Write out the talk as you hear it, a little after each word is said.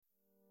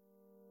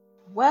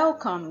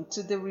Welcome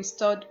to the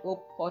Restored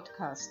Hope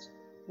podcast,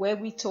 where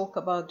we talk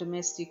about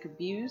domestic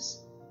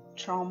abuse,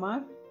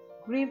 trauma,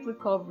 grief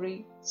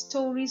recovery,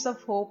 stories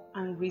of hope,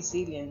 and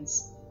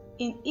resilience.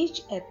 In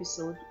each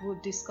episode,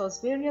 we'll discuss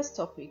various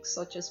topics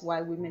such as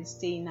why women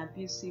stay in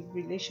abusive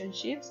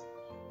relationships,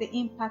 the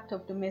impact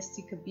of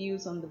domestic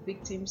abuse on the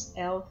victim's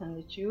health and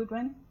the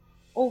children,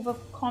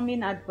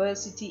 overcoming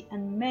adversity,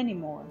 and many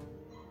more.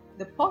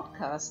 The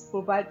podcast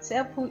provides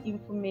helpful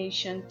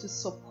information to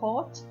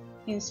support,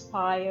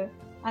 inspire,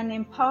 and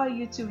empower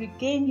you to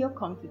regain your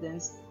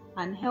confidence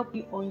and help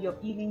you on your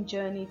healing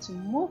journey to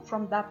move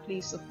from that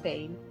place of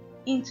pain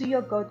into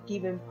your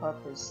God-given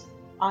purpose.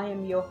 I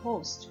am your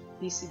host,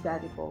 Bisi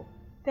Gbadebo.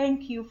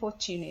 Thank you for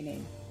tuning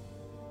in.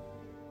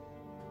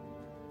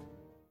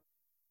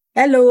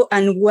 Hello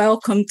and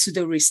welcome to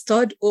the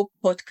Restored Hope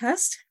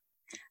podcast.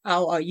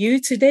 How are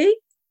you today?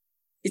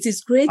 It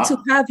is great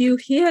to have you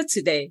here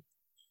today.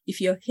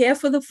 If you're here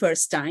for the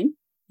first time,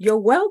 you're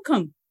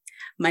welcome.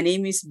 My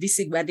name is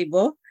Bisi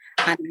Gbadebo,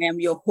 and I am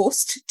your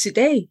host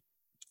today.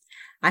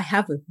 I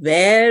have a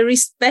very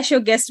special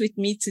guest with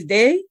me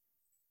today.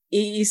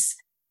 He is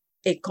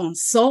a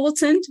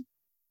consultant,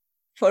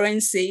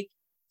 forensic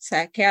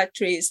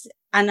psychiatrist,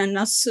 and an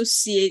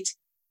associate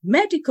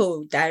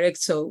medical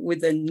director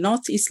with the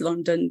North East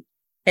London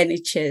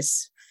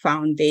NHS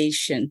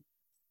Foundation.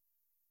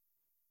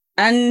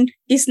 And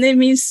his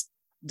name is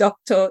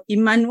Dr.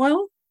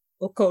 Emmanuel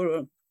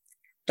Okoro.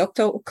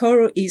 Dr.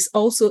 Okoro is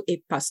also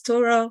a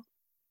pastoral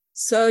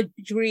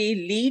surgery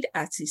lead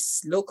at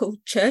his local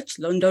church,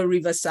 London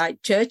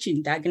Riverside Church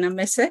in Dagenham,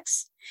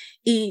 Essex.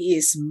 He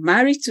is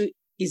married to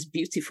his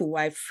beautiful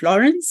wife,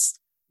 Florence,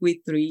 with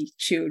 3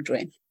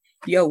 children.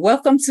 You're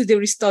welcome to the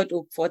Restored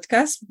Hope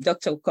podcast,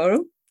 Dr.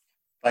 Okoro.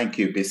 Thank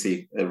you,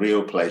 Bisi. A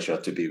real pleasure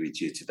to be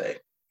with you today.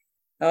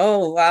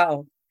 Oh,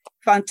 wow.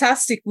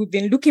 Fantastic. We've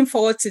been looking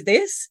forward to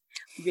this.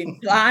 We've been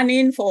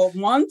planning for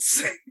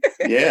months.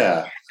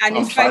 Yeah.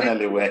 And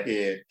finally we're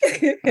here.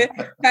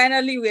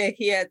 Finally, we're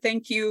here.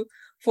 Thank you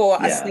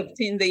for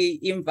accepting the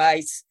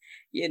invite.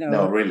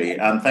 No, really.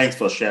 And thanks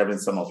for sharing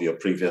some of your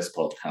previous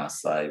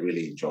podcasts. I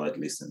really enjoyed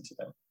listening to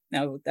them.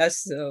 No,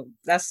 that's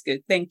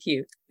good. Thank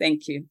you.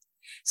 Thank you.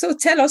 So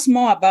tell us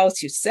more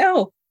about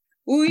yourself.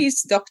 Who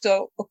is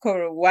Dr.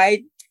 Okoro?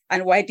 Why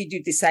did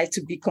you decide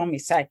to become a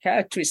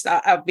psychiatrist?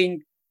 I've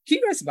been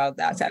curious about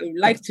that. I would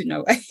like to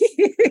know.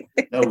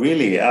 No,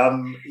 really.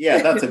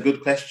 That's a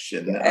good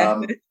question.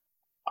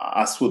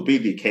 As would be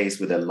the case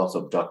with a lot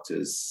of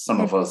doctors,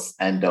 some of us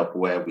end up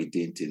where we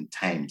didn't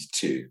intend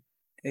to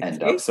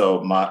end up.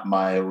 So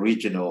my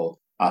original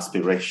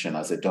aspiration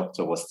as a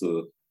doctor was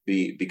to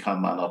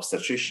become an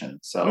obstetrician.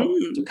 So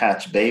to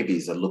catch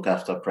babies and look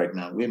after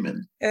pregnant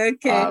women.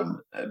 Okay.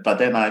 But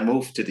then I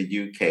moved to the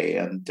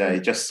UK, and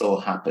it just so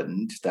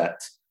happened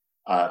that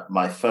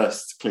my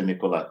first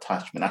clinical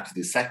attachment,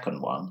 actually the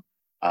second one,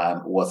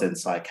 was in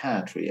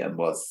psychiatry and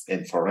was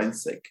in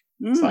forensic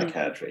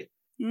psychiatry.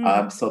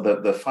 So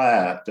the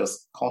fire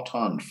just caught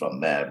on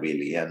from there,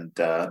 really, and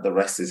the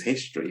rest is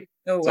history.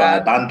 Oh, wow. So I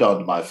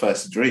abandoned my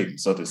first dream,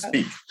 so to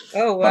speak.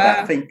 Oh,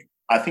 wow. But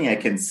I think I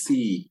can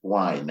see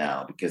why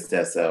now, because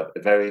there's a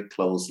very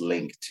close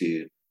link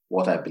to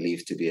what I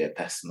believe to be a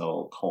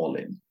personal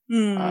calling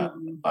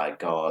by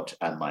God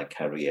and my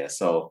career.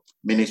 So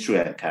ministry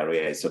and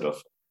career is sort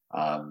of,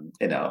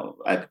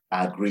 I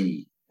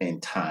agree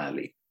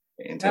entirely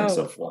in terms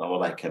of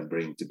what I can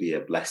bring to be a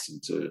blessing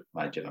to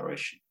my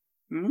generation.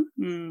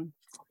 Mm-hmm.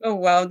 Oh,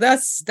 wow.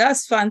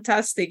 That's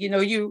fantastic.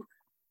 You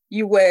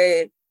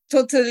were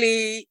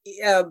totally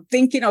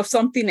thinking of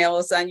something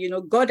else, and,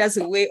 God has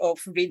a way of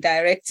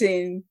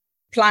redirecting,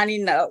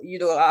 planning,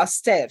 our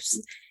steps.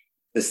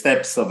 The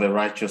steps of a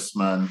righteous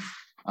man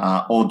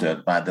are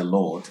ordered by the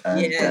Lord,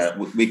 and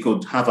we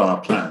could have our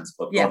plans,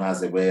 but God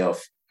has a way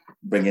of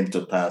bringing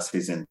to pass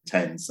his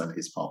intents and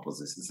his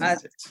purposes,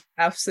 isn't it?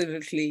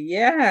 Absolutely,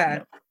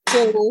 yeah.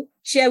 So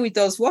share with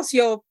us, what's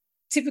your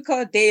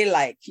typical day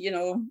like,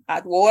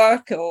 at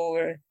work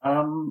or?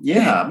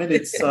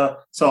 It's,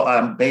 so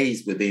I'm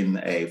based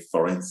within a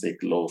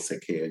forensic law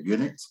secure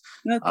unit.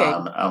 Okay.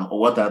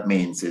 What that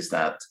means is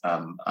that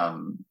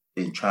I'm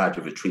in charge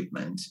of the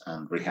treatment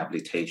and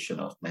rehabilitation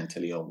of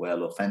mentally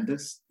unwell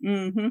offenders.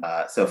 Mm-hmm.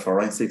 So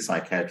forensic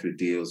psychiatry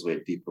deals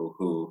with people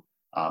who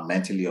are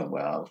mentally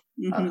unwell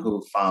and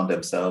who found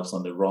themselves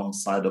on the wrong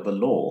side of the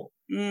law.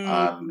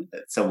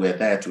 So we're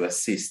there to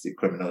assist the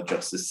criminal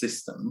justice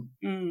system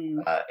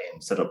in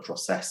sort of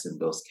processing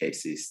those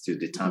cases to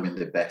determine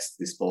the best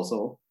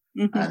disposal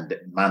and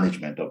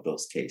management of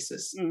those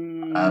cases.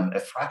 A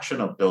fraction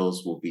of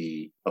those will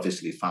be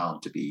obviously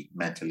found to be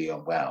mentally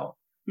unwell,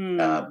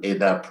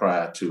 either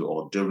prior to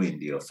or during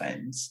the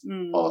offense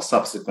or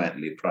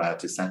subsequently prior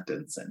to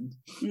sentencing.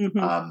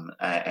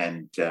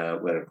 And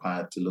we're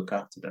required to look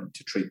after them,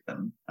 to treat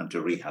them, and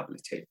to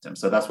rehabilitate them.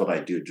 So that's what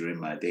I do during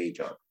my day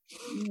job.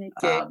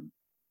 Okay.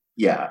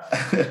 Yeah.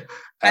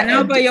 And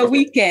how about your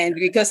weekend?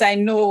 Because I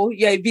know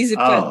you're a busy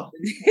person.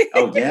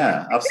 Oh,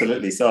 yeah,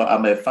 absolutely. So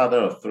I'm a father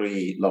of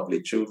 3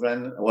 lovely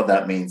children. What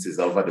that means is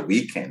over the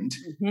weekend,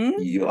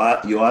 you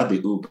are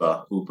the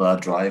Uber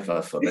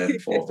driver for them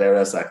for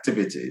various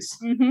activities.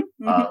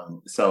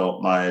 So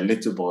my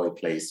little boy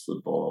plays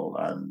football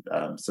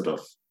and sort of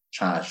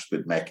charged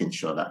with making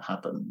sure that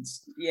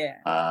happens. Yeah.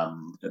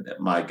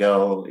 My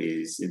girl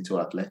is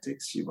into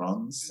athletics. She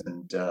runs,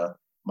 and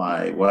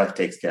my wife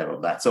takes care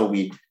of that. So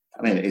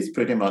it's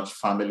pretty much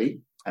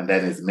family, and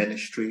then it's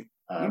ministry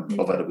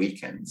over the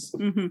weekends.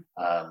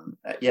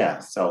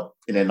 So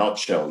in a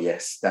nutshell,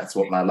 yes, that's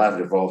what my life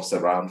revolves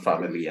around: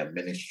 family and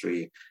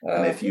ministry,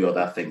 and a few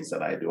other things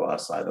that I do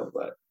outside of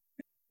work.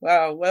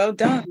 Wow, well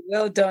done,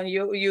 well done.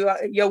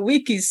 Your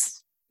week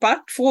is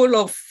packed full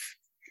of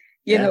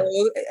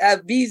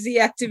busy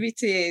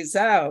activities.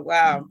 Oh,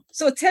 wow.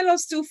 So tell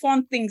us 2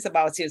 fun things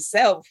about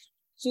yourself,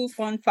 2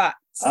 fun facts.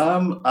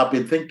 I've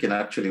been thinking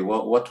actually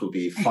what would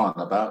be fun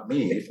about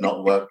me if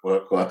not work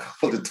all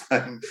the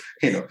time,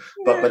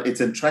 but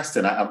it's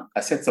interesting.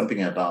 I said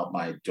something about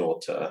my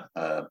daughter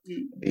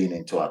being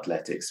into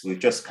athletics. We've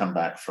just come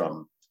back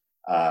from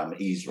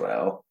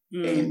Israel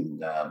in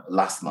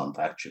last month.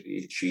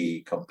 Actually,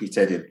 she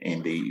competed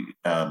in the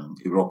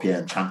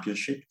European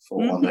Championship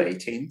for under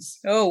 18s.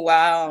 Oh,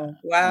 wow.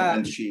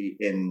 And she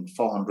in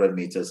 400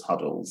 meters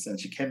hurdles, and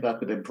she came back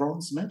with a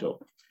bronze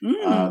medal.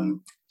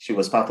 She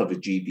was part of the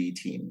GB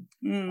team.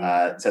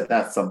 So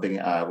that's something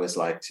I always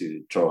like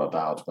to draw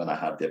about when I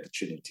have the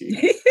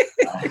opportunity.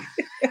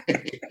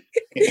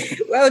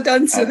 Well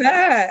done to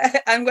her,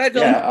 and well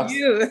done to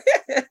you.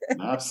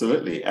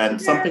 Absolutely.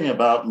 And something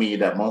about me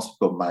that most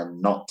people might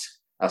not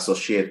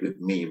associate with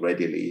me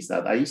readily is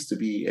that I used to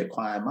be a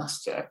choir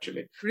master,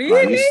 actually.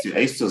 Really? I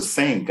used to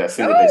sing.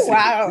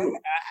 Wow.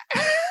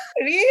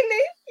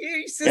 Really?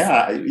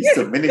 I used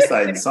to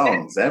minister in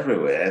songs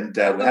everywhere. And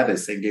we had a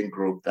singing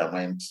group that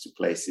went to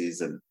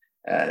places and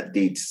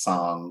did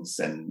songs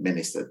and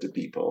ministered to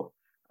people.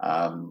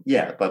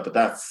 But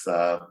that's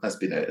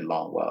been a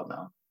long while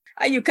now.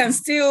 You can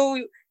still,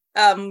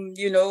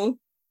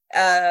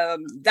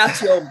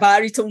 that's your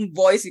baritone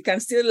voice. You can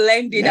still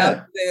lend it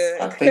out.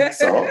 I think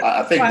so.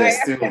 I think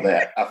they're still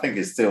there. I think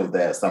it's still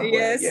there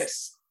somewhere.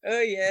 Yes. Oh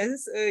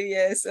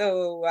yes.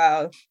 Oh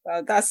wow.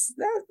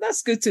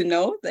 That's good to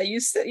know that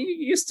you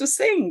used to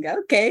sing.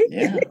 Okay.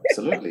 Yeah,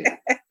 absolutely.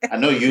 I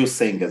know you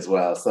sing as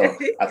well, so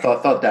I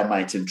thought that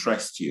might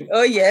interest you.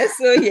 Oh yes.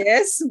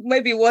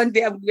 Maybe one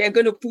day we're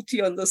going to put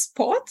you on the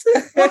spot.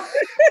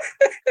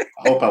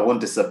 I hope I won't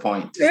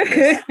disappoint.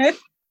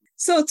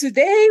 So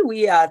today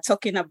we are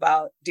talking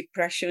about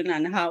depression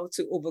and how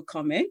to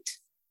overcome it.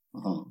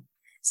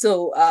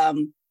 So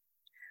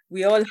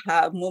we all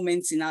have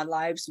moments in our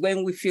lives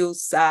when we feel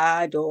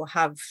sad or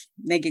have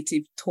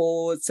negative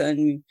thoughts,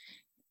 and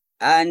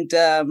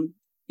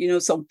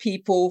some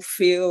people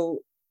feel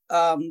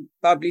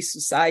probably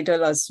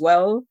suicidal as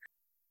well.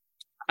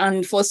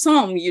 And for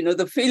some,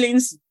 the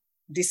feelings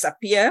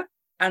disappear,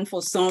 and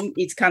for some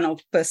it kind of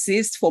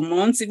persists for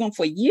months, even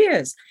for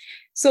years.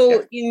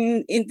 So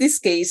in this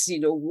case,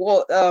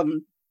 what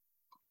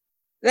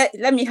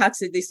let me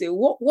ask you this way: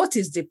 what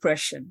is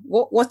depression?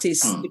 What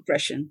is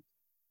depression?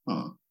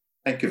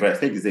 Thank you very much. I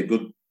think it's a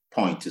good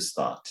point to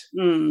start.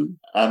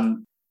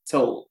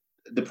 So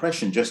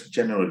depression, just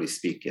generally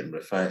speaking,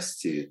 refers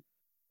to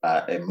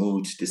a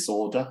mood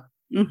disorder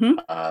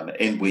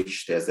in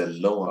which there's a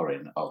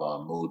lowering of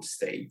our mood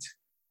state,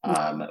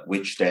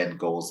 which then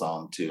goes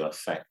on to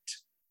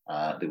affect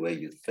the way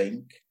you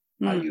think,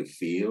 how you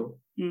feel,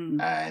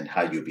 and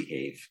how you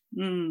behave.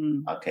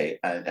 Okay,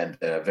 and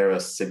there are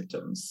various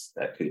symptoms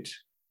that could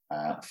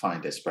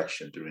find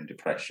expression during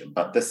depression,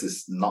 but this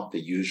is not the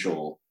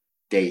usual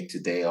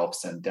day-to-day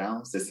ups and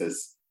downs. This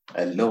is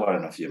a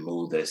lowering of your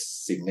mood that's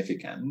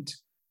significant,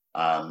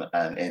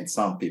 and in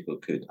some people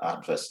could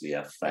adversely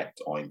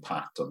affect or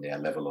impact on their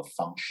level of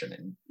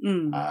functioning,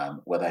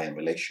 whether in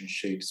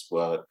relationships,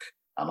 work,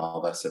 and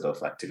other sort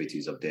of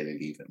activities of daily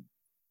living.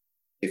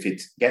 If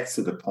it gets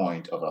to the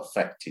point of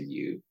affecting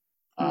you,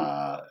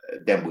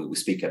 then we will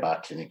speak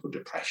about clinical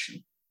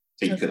depression.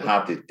 So you could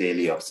have the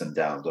daily ups and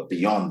downs, but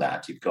beyond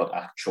that, you've got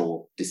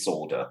actual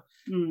disorder,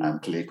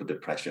 and clinical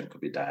depression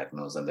could be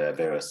diagnosed, and there are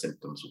various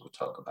symptoms we could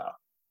talk about.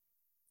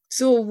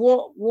 So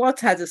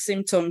what are the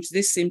symptoms,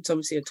 these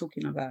symptoms you're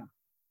talking about?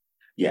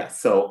 Yeah,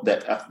 so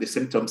that the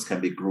symptoms can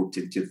be grouped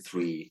into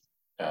 3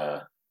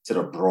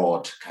 sort of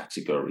broad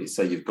categories.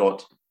 So you've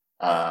got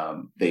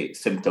the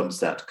symptoms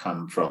that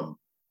come from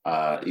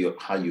how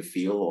you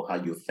feel or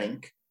how you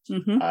think.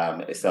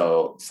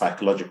 So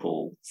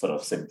psychological sort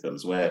of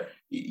symptoms where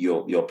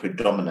you're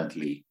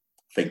predominantly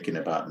thinking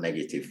about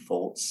negative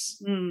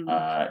thoughts.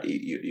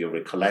 Your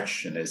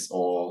recollection is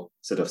all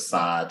sort of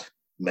sad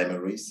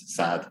memories,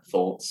 sad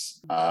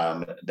thoughts.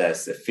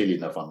 There's a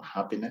feeling of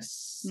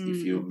unhappiness. You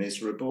feel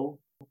miserable.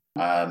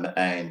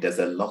 And there's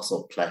a loss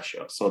of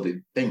pleasure. So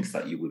the things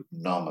that you would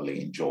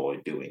normally enjoy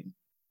doing,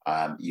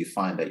 you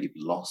find that you've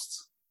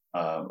lost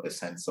a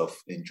sense of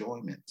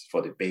enjoyment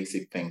for the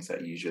basic things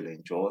that you usually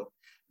enjoy.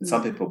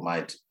 Some people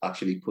might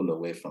actually pull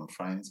away from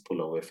friends,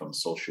 pull away from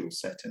social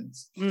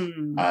settings.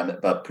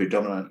 Mm. But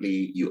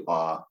predominantly you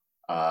are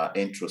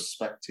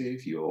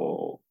introspective,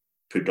 you're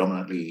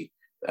predominantly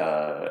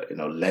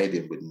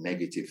laden with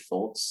negative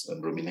thoughts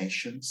and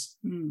ruminations.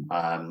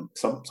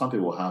 Some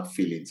people have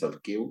feelings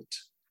of guilt.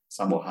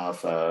 Some will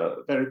have a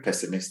very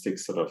pessimistic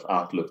sort of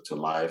outlook to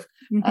life.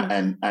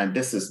 And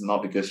this is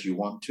not because you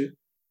want to.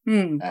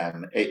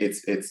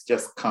 It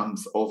just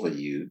comes over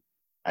you,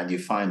 and you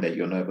find that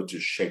you're not able to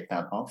shake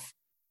that off.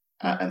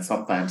 And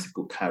sometimes it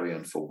could carry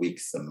on for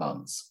weeks and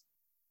months.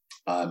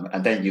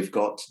 And then you've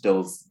got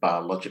those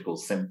biological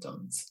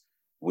symptoms,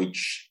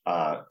 which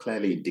are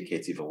clearly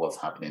indicative of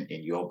what's happening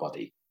in your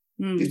body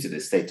due to the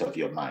state of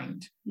your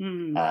mind.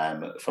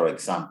 For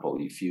example,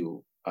 if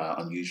you are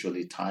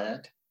unusually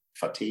tired,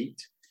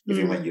 fatigued,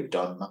 even when you've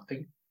done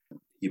nothing,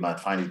 you might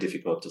find it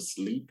difficult to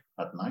sleep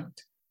at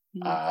night.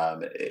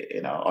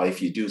 Or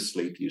if you do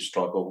sleep, you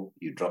struggle,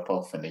 you drop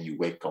off, and then you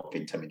wake up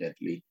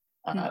intermittently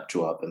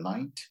throughout the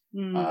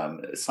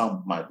night.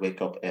 Some might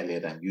wake up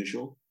earlier than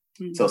usual.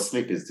 So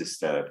sleep is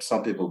disturbed.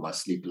 Some people might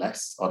sleep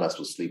less, others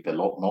will sleep a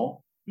lot more.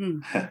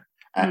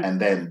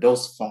 And then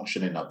those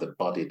functioning of the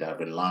body that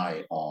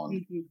rely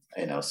on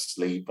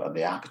sleep and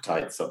the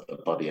appetites of the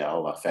body are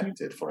all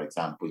affected. For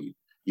example,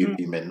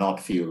 you may not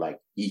feel like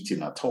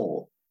eating at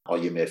all, or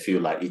you may feel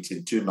like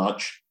eating too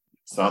much.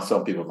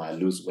 Some people might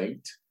lose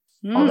weight.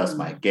 Others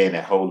might gain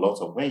a whole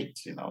lot of weight,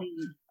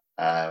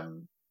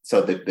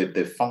 So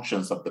the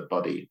functions of the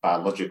body,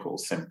 biological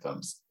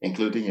symptoms,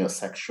 including your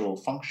sexual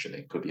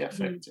functioning, could be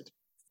affected.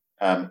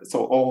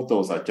 So all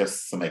those are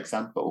just some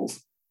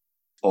examples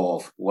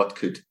of what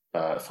could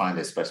find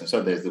expression.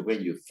 So there's the way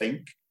you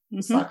think,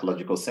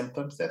 psychological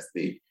symptoms. There's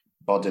the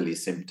bodily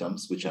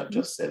symptoms, which I've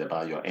just said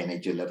about your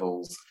energy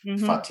levels,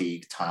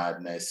 fatigue,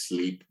 tiredness,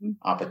 sleep,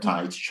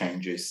 appetite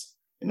changes,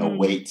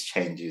 weight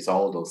changes,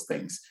 all those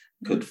things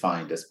could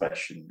find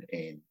expression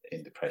in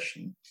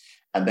depression.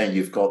 And then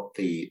you've got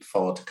the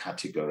third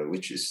category,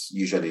 which is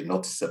usually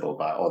noticeable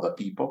by other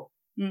people.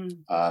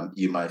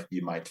 You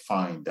might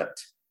find that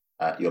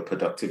your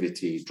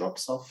productivity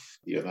drops off.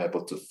 You're not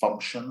able to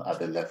function at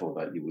the level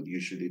that you would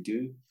usually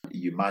do.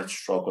 You might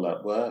struggle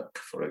at work,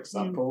 for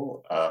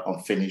example,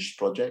 unfinished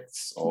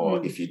projects,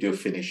 or if you do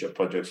finish your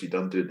projects, you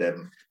don't do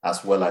them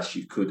as well as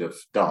you could have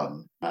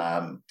done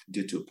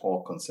due to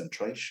poor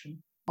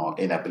concentration or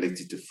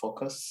inability to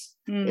focus.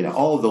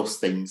 All those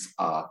things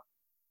are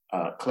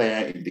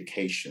clear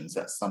indications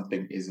that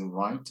something isn't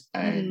right,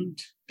 and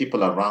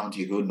people around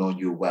you who know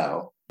you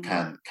well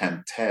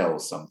can tell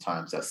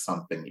sometimes that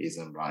something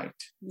isn't right.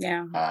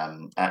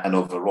 And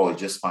overall, you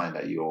just find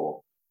that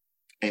your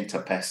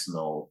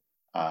interpersonal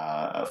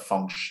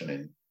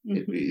functioning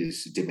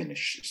is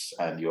diminishes,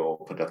 and your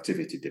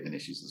productivity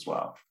diminishes as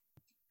well.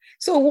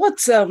 So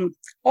what's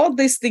all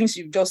these things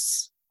you've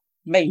just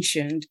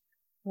mentioned,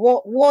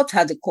 what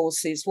are the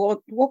causes?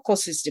 What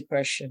causes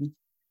depression?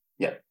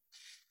 Yeah.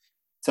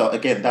 So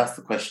again, that's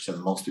the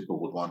question most people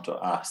would want to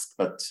ask.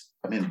 But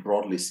I mean,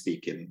 broadly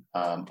speaking,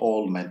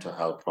 all mental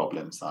health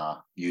problems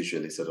are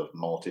usually sort of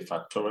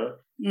multifactorial.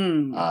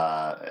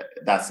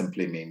 That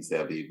simply means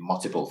there'll be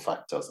multiple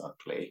factors at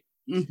play.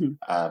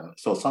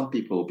 So some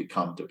people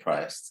become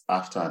depressed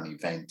after an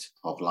event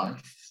of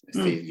life.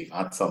 Say you've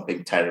had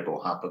something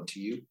terrible happen to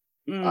you,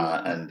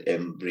 and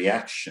in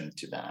reaction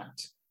to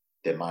that,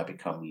 they might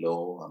become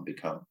low and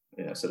become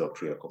sort of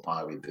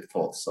preoccupied with the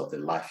thoughts of the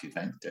life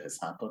event that has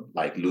happened,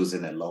 like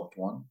losing a loved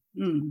one,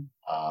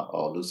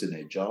 or losing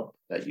a job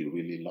that you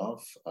really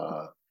love,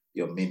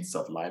 your means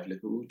of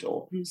livelihood,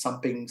 or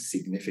something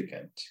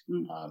significant,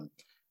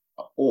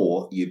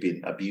 or you've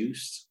been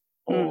abused,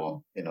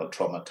 or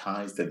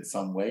traumatized in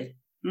some way,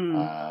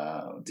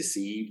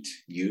 deceived,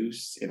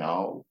 used.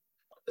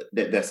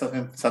 There's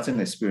certain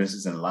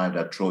experiences in life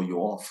that throw you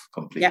off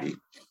completely.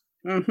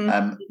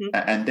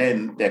 And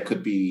then there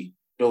could be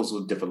those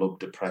who develop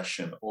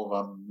depression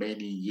over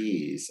many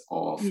years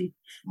of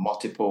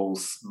multiple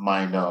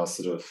minor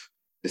sort of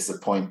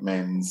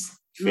disappointments,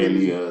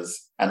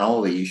 failures, and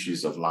all the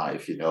issues of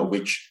life,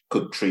 which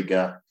could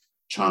trigger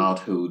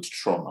childhood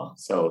trauma.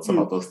 So some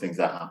of those things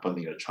that happen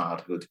in your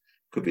childhood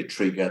could be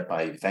triggered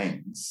by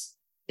events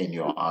in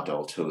your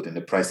adulthood, in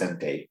the present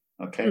day.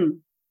 Okay.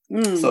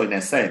 So in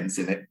a sense,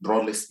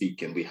 broadly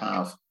speaking, we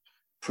have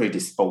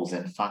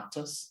predisposing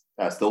factors.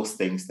 That's those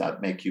things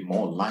that make you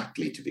more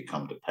likely to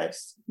become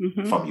depressed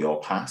from your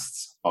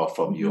past or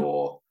from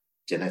your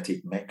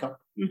genetic makeup.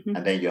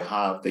 And then you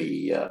have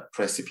the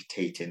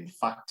precipitating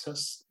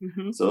factors.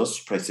 So those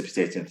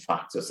precipitating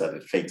factors are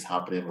the things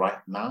happening right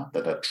now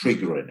that are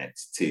triggering it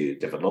to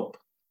develop.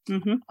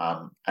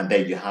 And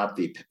then you have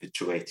the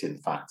perpetuating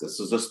factors.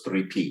 So those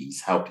 3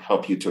 P's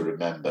help you to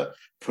remember: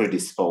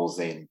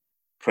 predisposing,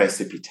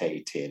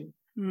 precipitating,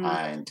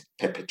 and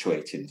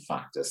perpetuating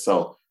factors.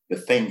 So the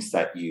things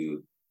that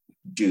you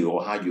do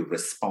or how you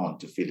respond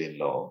to feeling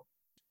low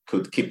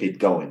could keep it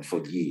going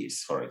for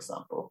years. For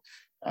example,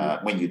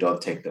 when you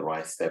don't take the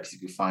right steps, you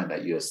can find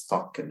that you're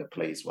stuck in the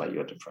place where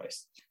you're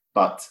depressed.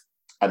 But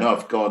I know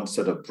I've gone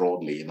sort of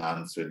broadly in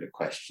answering the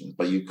question,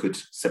 but you could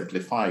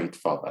simplify it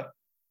further,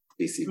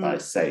 by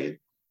saying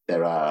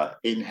there are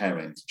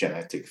inherent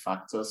genetic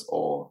factors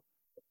or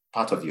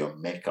part of your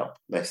makeup,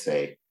 let's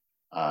say,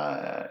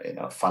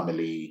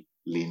 family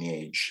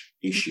lineage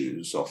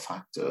issues or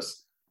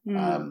factors.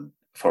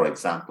 For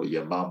example,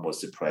 your mom was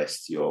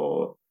depressed,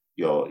 your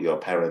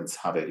parents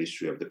have a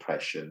history of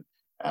depression,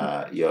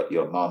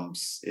 your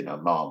mom's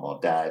mom or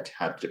dad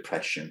had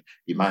depression.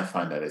 You might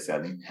find that there's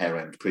an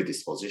inherent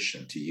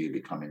predisposition to you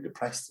becoming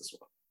depressed as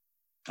well.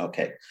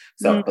 Okay,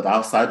 so but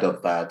outside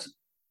of that,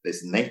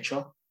 there's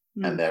nature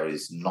and there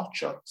is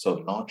nurture.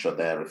 So nurture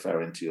there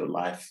referring to your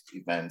life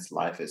events,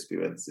 life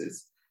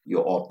experiences,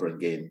 your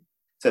upbringing.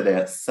 So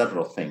there are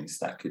several things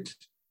that could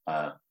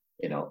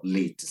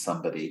lead to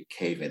somebody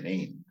caving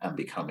in and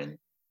becoming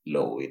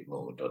low in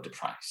mood or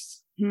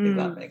depressed, if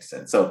that makes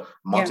sense. So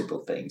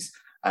multiple things.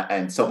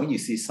 And so when you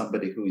see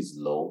somebody who is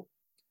low,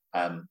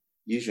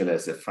 usually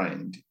as a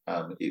friend,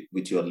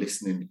 with your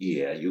listening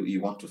ear,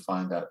 you want to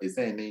find out, is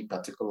there any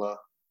particular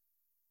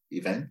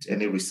event,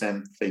 any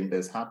recent thing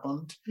that's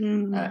happened?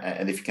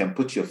 And if you can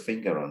put your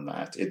finger on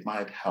that, it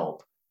might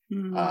help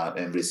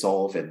and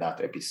resolve in that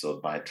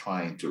episode by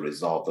trying to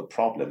resolve the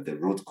problem, the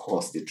root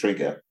cause, the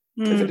trigger,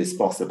 if it is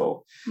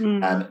possible.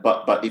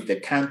 But if they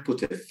can't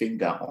put a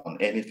finger on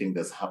anything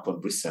that's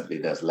happened recently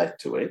that's led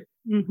to it,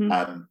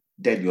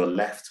 then you're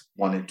left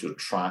wanting to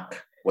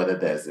track whether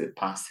there's a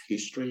past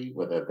history,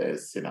 whether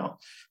there's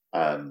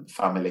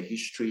family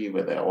history,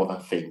 whether there are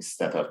other things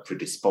that have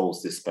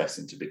predisposed this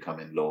person to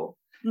becoming low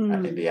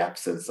in the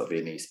absence of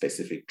any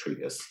specific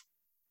triggers.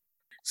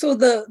 So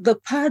the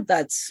part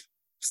that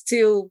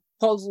still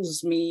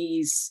puzzles me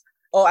is,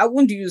 or I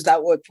won't use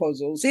that word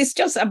puzzles, it's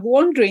just I'm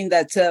wondering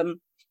that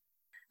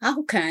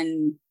how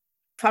can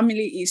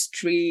family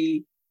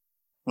history,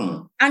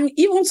 and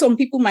even some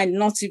people might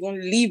not even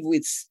live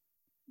with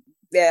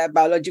their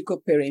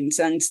biological parents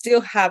and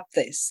still have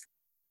this.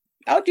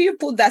 How do you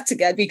put that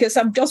together? Because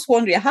I'm just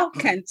wondering, how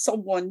can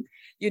someone,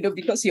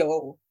 because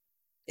your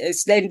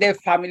extended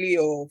family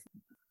or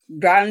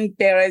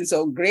grandparents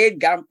or great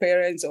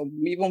grandparents or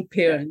even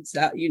parents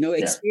that,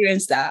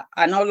 experience that,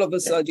 and all of a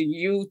sudden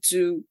you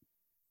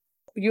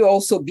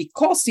also,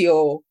 because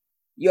you're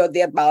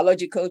their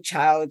biological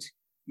child,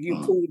 you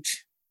could.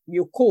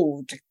 You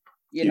could,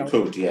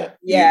 yeah.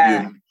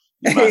 Yeah.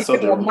 So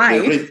the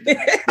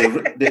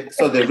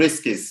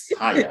risk is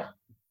higher.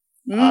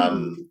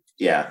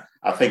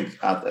 I think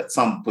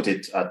some put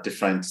it at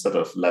different sort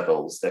of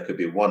levels. There could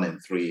be 1 in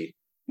 3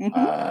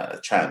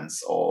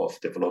 chance of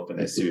developing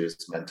a serious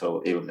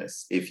mental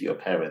illness if your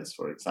parents,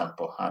 for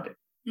example, had it.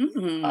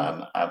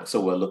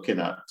 So we're looking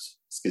at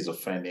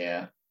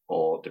schizophrenia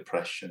or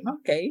depression,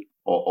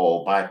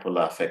 or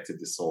bipolar affective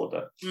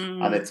disorder,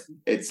 and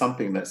it's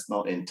something that's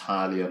not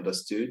entirely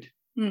understood.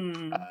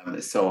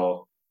 There's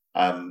all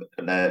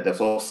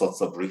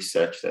sorts of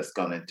research that's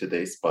gone into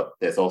this, but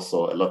there's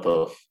also a lot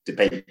of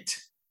debate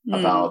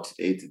about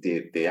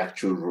the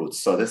actual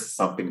roots. So this is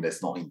something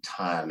that's not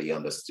entirely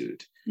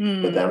understood.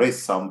 But there is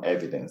some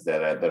evidence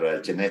that there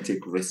are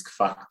genetic risk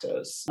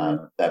factors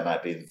that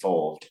might be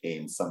involved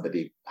in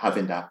somebody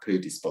having that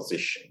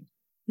predisposition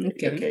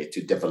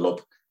to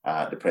develop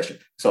depression.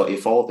 So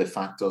if all the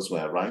factors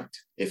were right,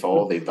 if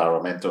all the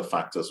environmental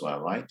factors were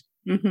right,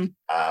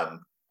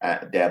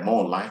 they're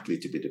more likely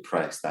to be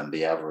depressed than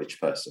the average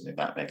person, if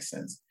that makes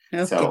sense.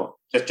 So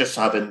just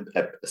having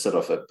a sort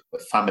of a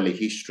family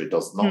history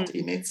does not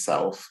in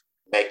itself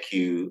make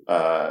you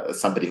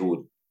somebody who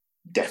would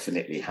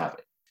definitely have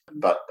it.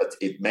 But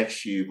it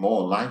makes you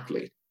more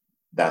likely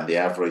than the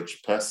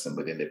average person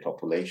within the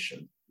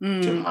population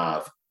to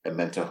have a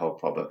mental health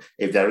problem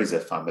if there is a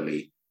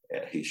family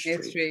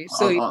history.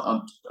 So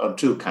on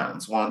 2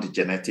 counts. One, the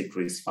genetic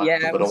risk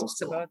factor, but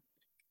also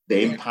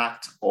the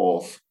impact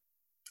of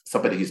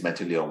somebody who's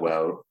mentally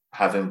unwell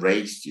having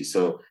raised you.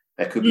 So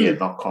there could be a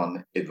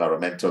knock-on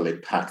environmental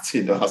impact,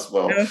 as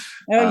well.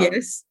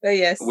 Yes.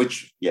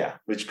 Which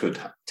could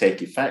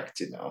take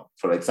effect,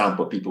 For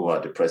example, people who are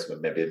depressed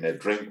maybe may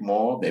drink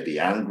more, maybe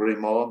angry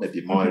more,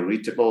 maybe more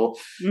irritable.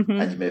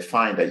 And you may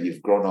find that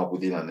you've grown up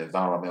within an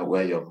environment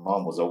where your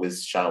mom was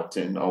always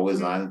shouting,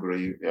 always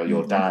angry, or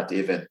your dad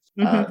even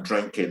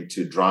drinking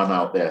to drown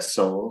out their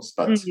souls.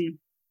 But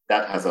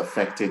that has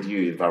affected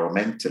you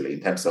environmentally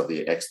in terms of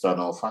the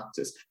external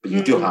factors. But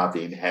you do have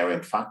the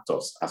inherent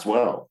factors as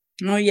well.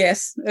 Oh,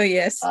 yes.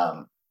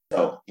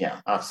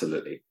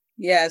 Absolutely.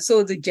 Yeah,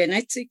 so the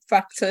genetic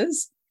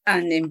factors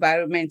and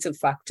environmental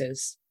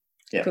factors.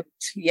 That's good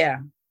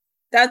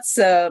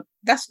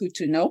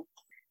to know.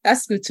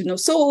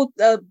 So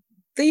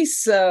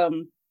these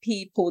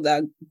people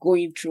that are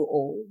going through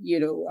or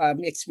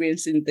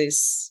experiencing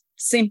these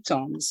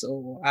symptoms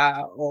or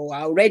are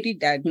already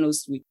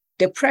diagnosed with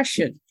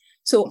depression.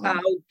 So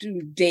how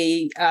do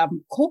they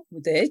cope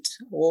with it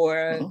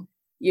or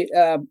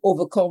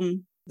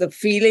overcome the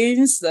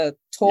feelings, the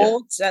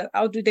thoughts?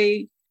 How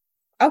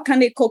can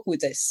they cope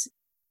with this?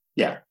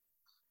 Yeah.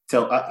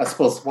 So I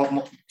suppose,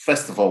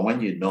 first of all,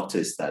 when you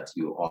notice that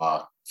you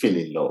are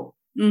feeling low,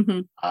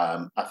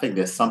 I think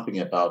there's something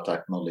about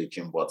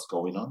acknowledging what's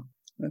going on.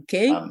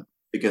 Okay.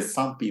 Because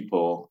some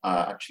people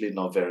are actually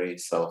not very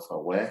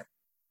self-aware.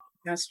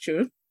 That's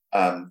true.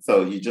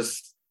 So you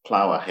just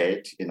plow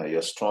ahead.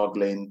 You're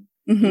struggling.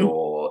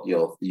 Your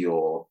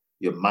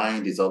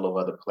mind is all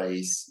over the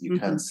place. You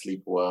can't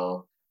sleep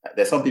well.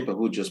 There's some people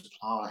who just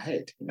plow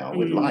ahead,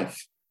 with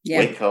life. Yeah.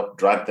 Wake up,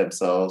 drag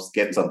themselves,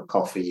 get some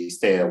coffee,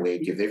 stay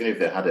awake, even if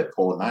they had a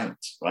poor night,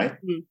 right?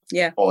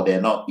 Yeah. Or they're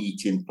not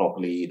eating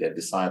properly. They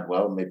decide,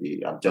 well,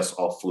 maybe I'm just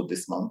off food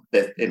this month.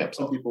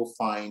 Some people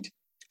find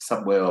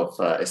some way of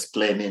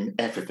explaining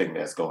everything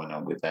that's going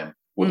on with them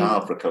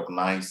without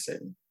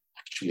recognizing,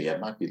 actually, I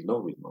might be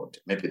low in mood.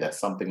 Maybe there's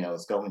something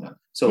else going on.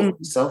 So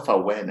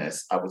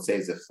self-awareness, I would say,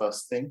 is the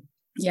first thing.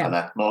 Yeah. And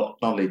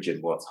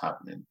acknowledging what's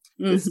happening.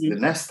 The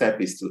next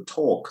step is to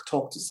talk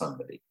to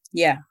somebody.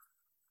 Yeah.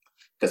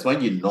 Because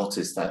when you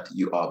notice that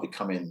you are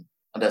becoming,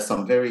 and there's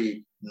some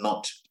very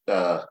not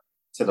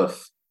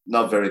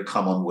very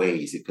common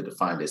ways you could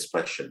find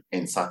expression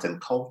in certain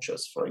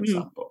cultures, for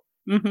example.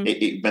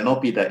 It may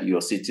not be that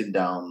you're sitting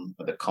down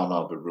at the corner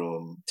of the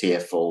room,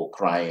 tearful,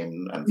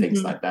 crying, and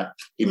things like that.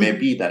 It may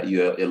be that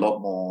you're a lot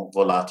more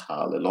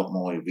volatile, a lot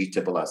more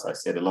irritable, as I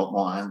said, a lot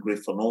more angry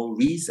for no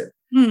reason.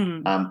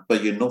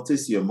 But you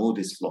notice your mood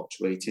is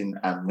fluctuating,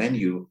 and when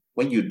you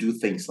do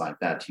things like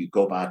that, you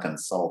go back and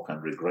sulk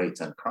and regret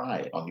and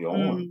cry on your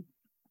own.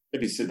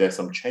 Maybe see there's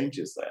some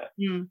changes there.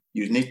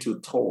 You need to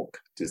talk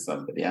to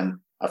somebody, and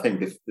I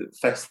think the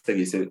first thing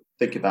is to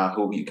think about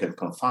who you can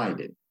confide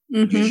in.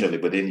 Usually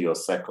within your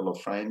circle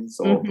of friends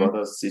or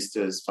brothers,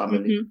 sisters,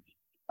 family.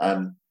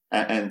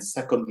 And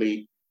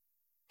secondly,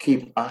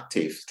 keep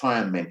active. Try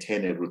and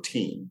maintain a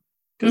routine.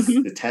 Because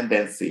the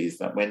tendency is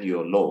that when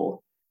you're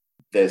low,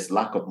 there's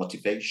lack of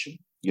motivation.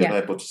 You're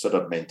not able to sort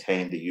of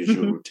maintain the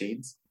usual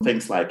routines.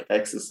 Things like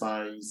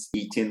exercise,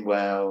 eating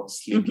well,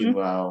 sleeping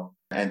well,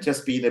 and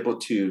just being able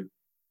to,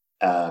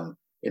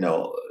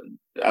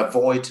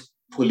 avoid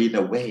pulling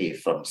away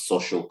from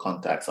social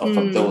contacts or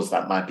from those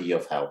that might be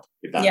of help,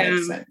 if that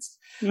makes sense.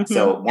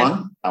 So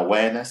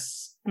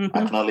awareness,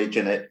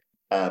 acknowledging it,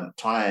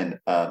 try and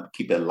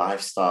keep a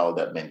lifestyle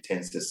that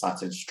maintains a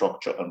certain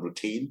structure and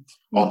routine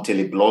until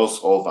it blows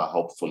over,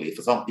 hopefully.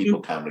 For some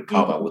people can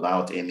recover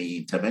without any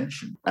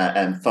intervention.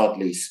 And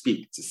thirdly,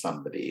 speak to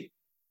somebody.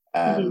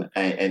 And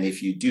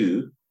if you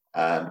do,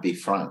 be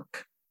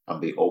frank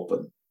and be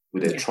open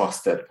with a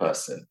trusted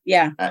person.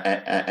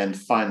 And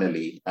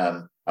finally,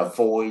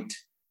 avoid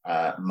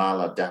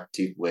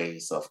maladaptive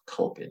ways of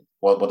coping.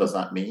 What does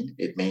that mean?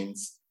 It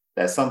means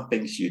there's some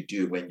things you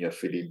do when you're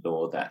feeling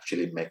low that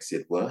actually makes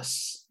it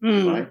worse,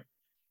 right?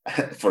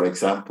 For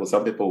example,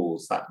 some people will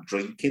start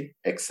drinking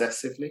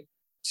excessively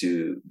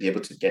to be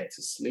able to get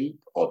to sleep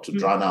or to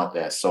drown out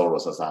their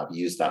sorrows, as I've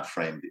used that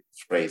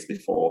phrase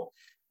before,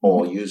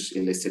 or use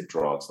illicit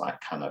drugs like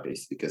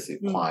cannabis because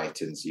it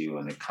quietens you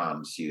and it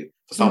calms you.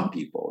 For some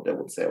people, they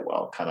would say,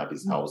 well,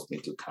 cannabis helps me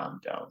to calm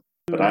down.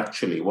 But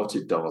actually, what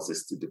it does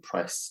is to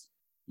depress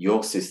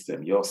your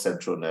system. Your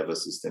central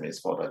nervous system is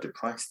further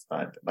depressed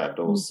by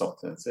those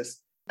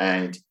substances.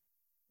 And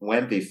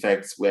when the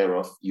effects wear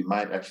off, you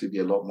might actually be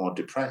a lot more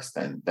depressed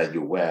than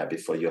you were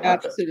before you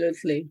had them.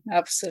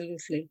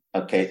 Absolutely.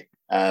 Okay.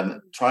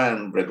 Try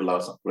and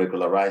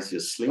regularize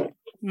your sleep.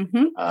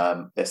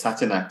 There's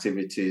certain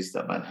activities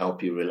that might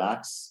help you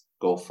relax.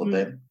 Go for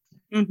them.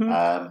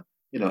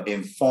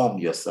 Inform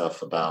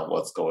yourself about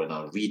what's going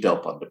on. Read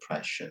up on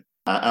depression.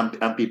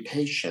 And be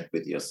patient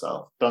with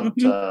yourself. Don't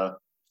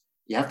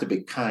you have to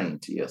be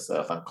kind to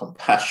yourself and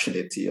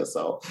compassionate to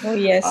yourself. Oh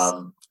yes.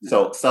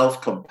 So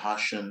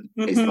self-compassion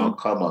is not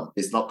common.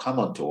 It's not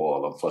common to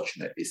all,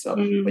 unfortunately. So,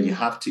 but you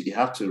have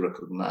to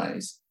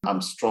recognize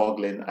I'm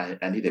struggling.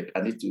 I need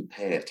to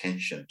pay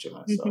attention to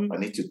myself. I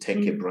need to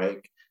take a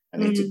break. I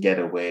need to get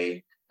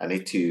away. I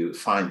need to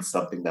find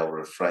something that will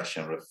refresh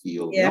and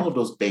refuel. All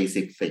those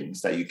basic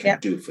things that you can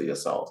do for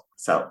yourself.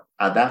 So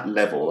at that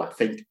level, I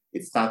think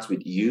it starts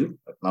with you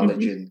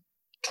acknowledging,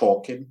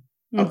 talking,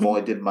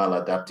 avoiding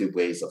maladaptive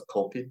ways of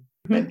coping,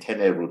 maintain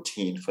a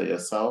routine for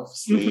yourself,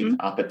 sleep,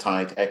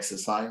 appetite,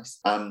 exercise,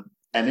 and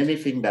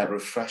anything that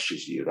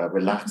refreshes you, that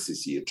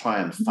relaxes you.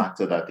 Try and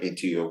factor that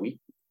into your week.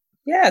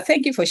 Yeah,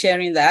 thank you for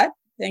sharing that.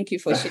 Thank you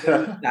for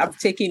sharing. I'm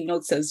taking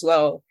notes as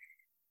well.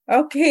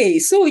 Okay,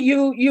 so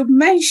you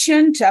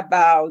mentioned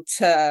about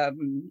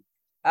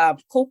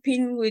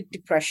coping with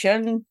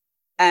depression,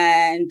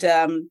 and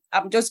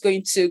I'm just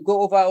going to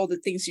go over all the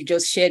things you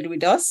just shared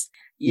with us.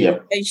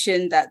 You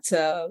mentioned that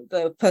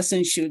the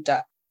person should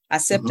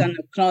accept and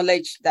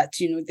acknowledge that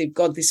they've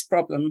got this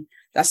problem,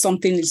 that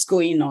something is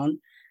going on,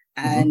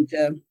 and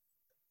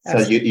so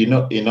you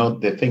know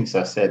the things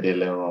I said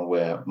earlier on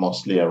were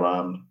mostly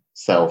around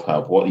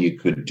self-help, what you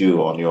could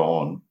do on your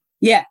own.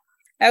 Yeah.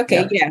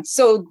 Okay. Yeah.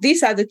 So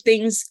these are the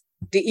things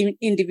the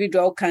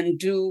individual can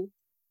do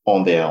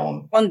on their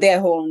own.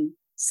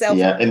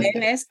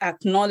 Self-awareness,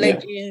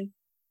 acknowledging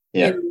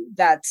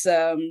that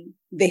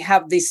they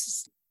have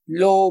this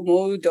low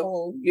mood,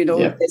 or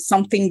there's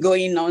something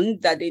going on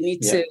that they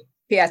need to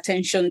pay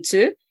attention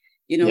to.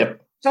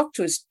 talk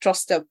to a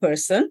trusted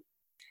person.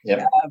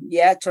 Yeah.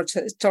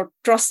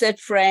 Trusted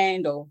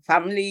friend or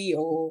family,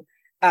 or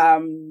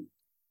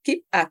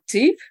keep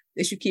active.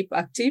 They should keep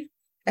active,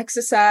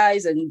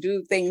 exercise, and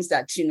do things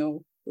that,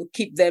 will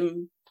keep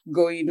them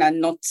going and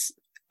not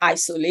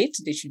isolate.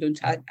 They shouldn't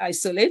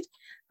isolate.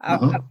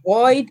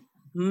 Avoid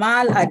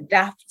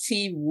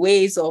maladaptive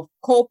ways of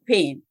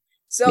coping.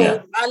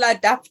 So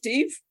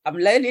maladaptive, I'm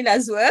learning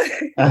as well.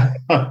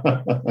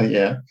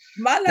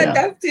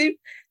 Maladaptive.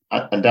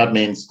 And that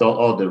means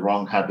all the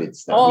wrong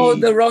habits that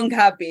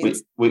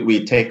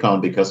we take on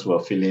because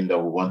we're feeling that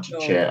we want to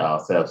cheer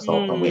ourselves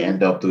up, and we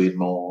end up doing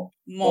more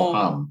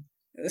harm.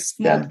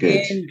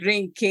 Smoking,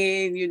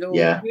 drinking,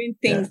 doing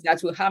things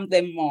that will harm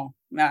them more.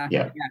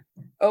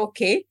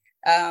 Okay.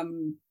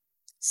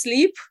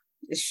 Sleep,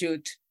 they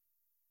should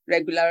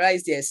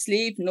regularize their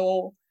sleep.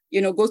 No,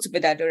 go to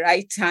bed at the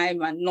right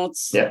time and not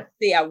stay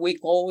awake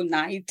all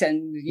night.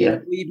 And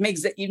it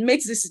makes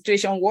the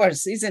situation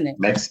worse, isn't it?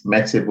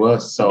 Makes it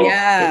worse. So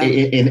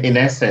in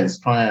essence,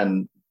 try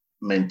and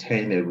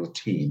maintain a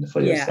routine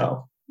for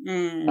yourself.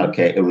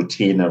 Okay, a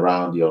routine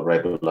around your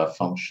regular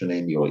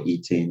functioning, your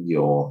eating,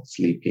 your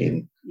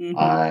sleeping,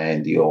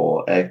 and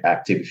your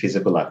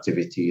physical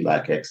activity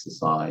like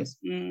exercise.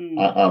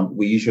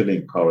 We usually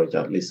encourage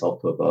at least up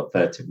to about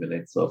 30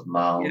 minutes of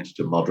mild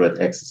to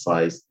moderate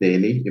exercise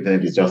daily, even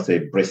if it's just a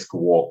brisk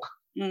walk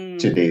to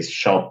the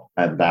shop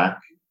and back.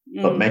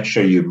 But make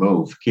sure you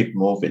move, keep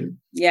moving.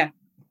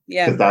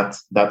 Because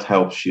that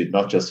helps you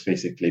not just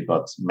physically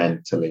but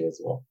mentally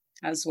as well.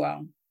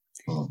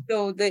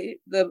 So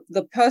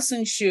the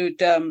person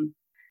should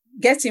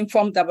get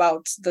informed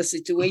about the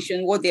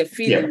situation, what they're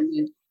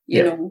feeling,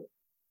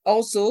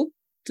 also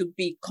to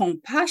be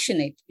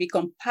compassionate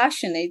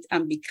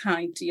and be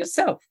kind to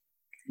yourself.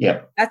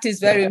 That is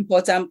very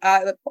important.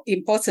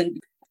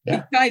 Be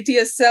kind to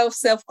yourself,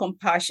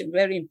 self-compassion,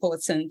 very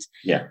important.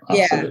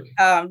 Absolutely.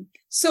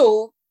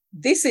 So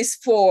this is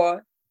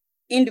for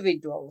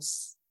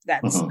individuals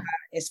that are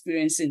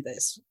experiencing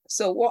this.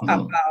 So what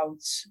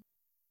about,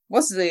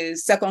 what's the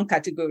second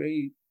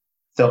category?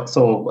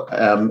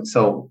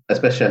 So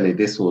especially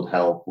this would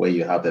help where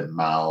you have a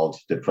mild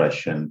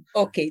depression,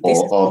 or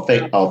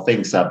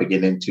things are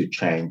beginning to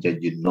change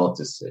and you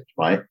notice it,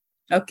 right?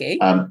 Okay.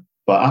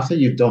 But after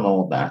you've done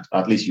all that,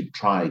 at least you've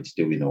tried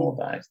doing all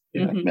that,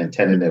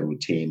 maintaining a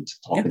routine,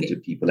 talking to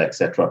people,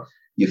 etc.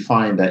 You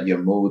find that your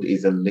mood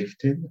isn't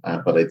lifting,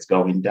 but it's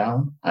going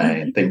down,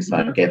 and things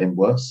are getting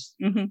worse.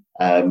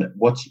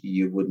 What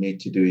you would need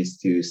to do is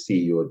to see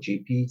your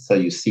GP, so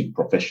you seek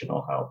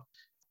professional help.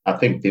 I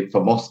think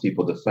for most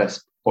people, the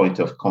first point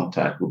of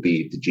contact would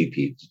be the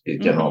GP, the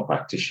general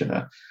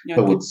practitioner,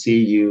 who would see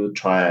you,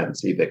 try and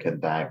see if they can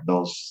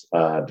diagnose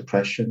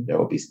depression. There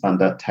will be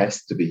standard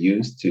tests to be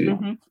used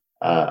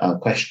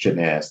and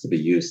questionnaires to be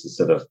used to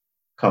sort of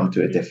come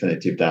to a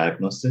definitive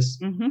diagnosis.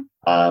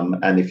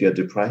 And if you're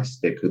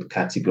depressed, they could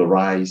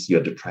categorize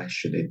your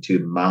depression into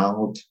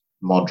mild,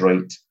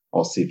 moderate,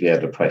 or severe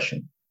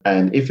depression.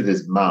 And if it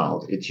is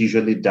mild, it's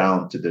usually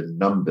down to the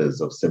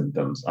numbers of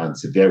symptoms and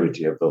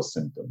severity of those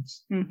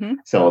symptoms.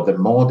 So the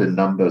more the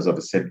numbers of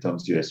the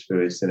symptoms you're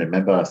experiencing,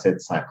 remember I said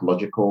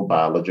psychological,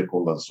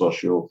 biological, and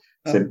social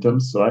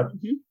symptoms, right?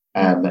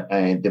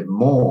 And the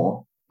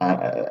more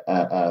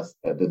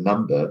the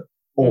number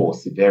or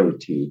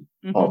severity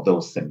of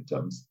those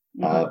symptoms,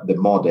 the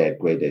more they're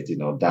graded,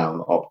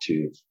 down up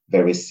to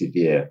very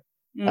severe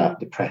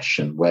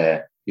depression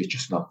where you're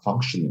just not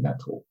functioning at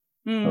all.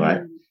 All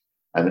right.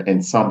 And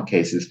in some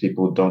cases,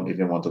 people don't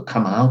even want to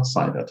come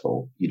outside at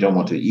all. You don't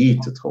want to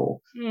eat at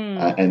all.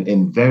 And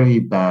in very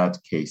bad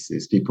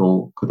cases,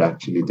 people could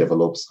actually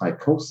develop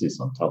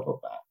psychosis on top of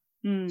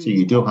that. So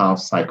you do have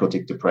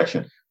psychotic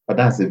depression, but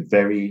that's a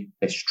very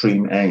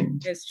extreme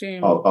end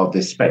of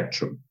the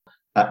spectrum.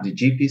 The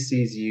GP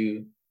sees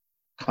you,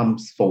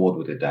 comes forward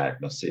with a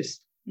diagnosis,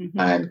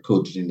 and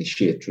could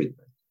initiate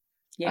treatment.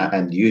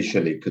 And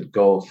usually could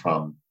go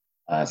from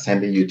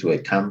sending you to a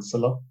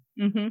counselor,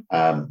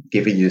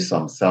 giving you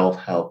some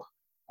self-help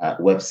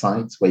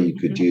websites where you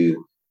could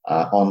do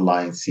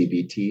online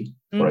CBT,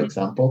 for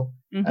example.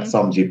 And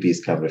some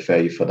GPs can refer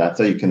you for that.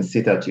 So you can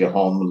sit at your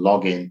home,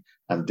 log in,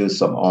 and do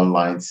some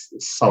online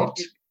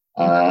soft,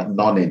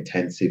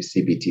 non-intensive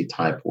CBT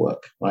type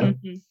work, right?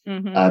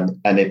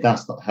 And if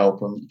that's not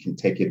helping, you can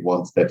take it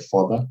one step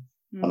further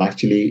and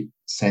actually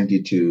send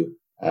you to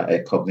a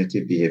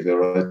cognitive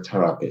behavioral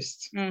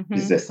therapist.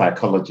 This is a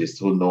psychologist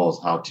who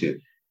knows how to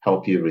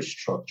help you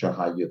restructure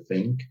how you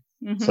think,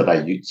 so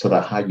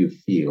that how you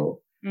feel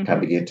can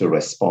begin to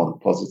respond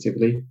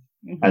positively,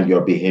 and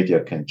your behavior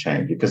can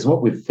change. Because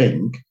what we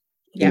think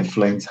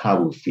influences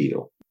how we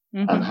feel,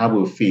 and how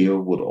we feel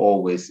would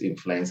always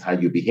influence how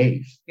you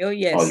behave or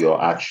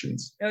your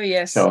actions.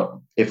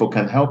 So if we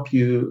can help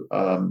you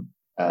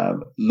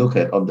look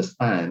at,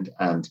 understand,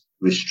 and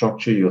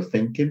restructure your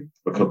thinking,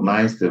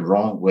 recognize the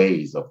wrong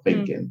ways of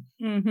thinking,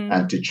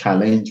 and to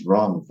challenge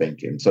wrong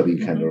thinking so that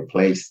you can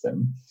replace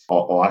them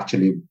or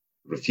actually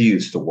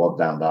refuse to walk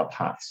down that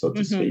path, so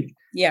to speak,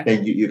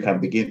 then you can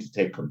begin to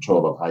take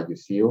control of how you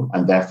feel,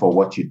 and therefore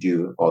what you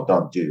do or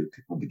don't do,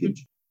 people begin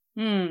to.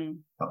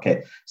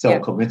 Okay, so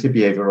cognitive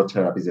behavioral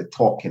therapy is a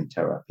talking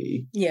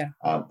therapy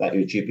that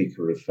your GP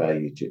could refer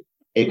you to.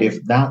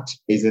 If that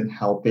isn't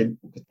helping,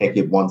 you could take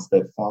it one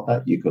step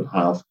further. You could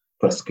have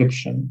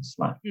prescriptions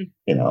like,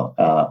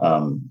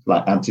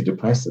 like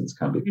antidepressants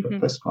can be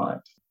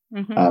prescribed.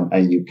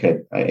 And you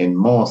can, in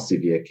more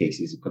severe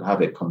cases, you could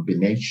have a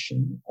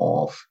combination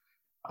of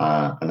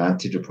an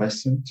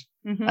antidepressant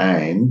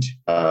and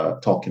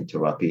talking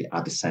therapy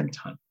at the same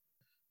time.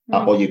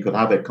 Or you could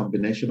have a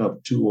combination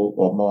of two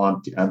or more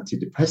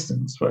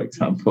antidepressants, for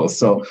example.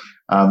 So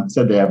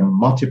there are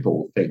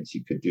multiple things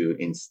you could do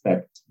in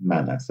stepped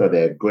manner. So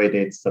they're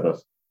graded sort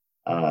of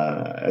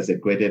as a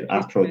graded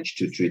approach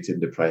to treating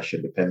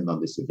depression, depending on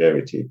the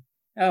severity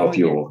of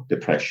your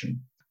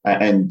depression.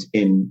 And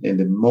in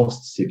the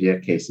most severe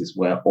cases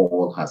where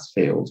all has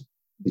failed,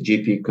 the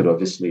GP could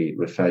obviously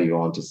refer you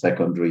on to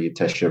secondary,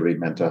 tertiary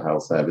mental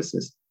health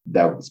services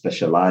that would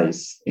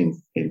specialize in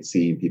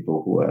seeing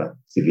people who are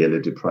severely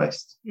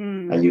depressed.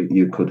 And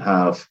you could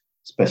have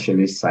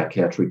specialist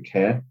psychiatric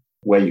care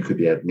where you could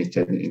be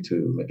admitted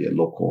into maybe a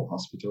local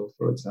hospital,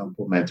 for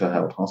example, mental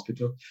health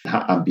hospital,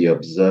 and be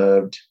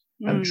observed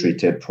and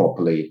treated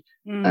properly.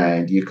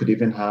 And you could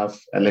even have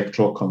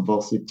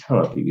electroconvulsive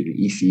therapy with the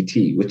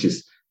ECT, which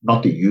is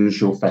not the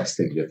usual first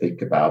thing you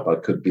think about,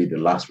 but could be the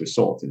last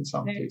resort in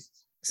some cases.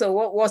 So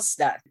what's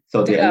that?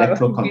 So the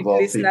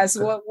electroconvulsive... Listeners,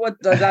 what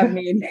does that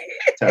mean?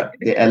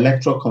 The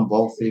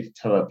electroconvulsive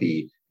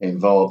therapy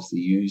involves the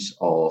use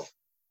of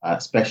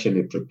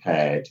specially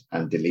prepared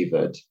and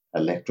delivered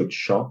electric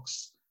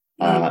shocks,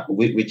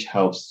 which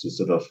helps to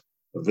sort of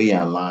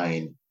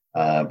realign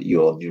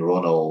your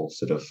neuronal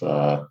sort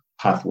of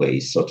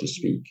pathways, so to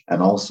speak,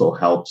 and also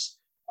helps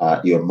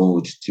your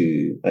mood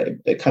to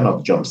kind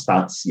of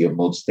jumpstarts your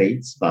mood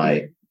states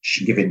by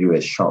giving you a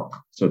shock,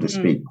 so to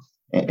speak,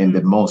 in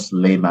the most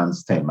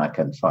layman's term I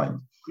can find.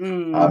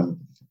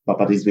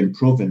 But it's been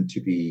proven to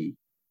be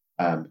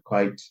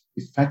quite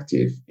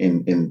effective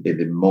in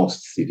the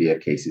most severe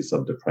cases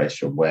of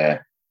depression,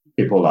 where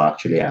people are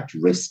actually at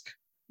risk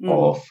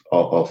of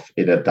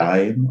either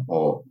dying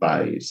or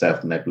by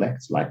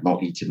self-neglect, like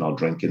not eating or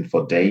drinking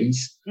for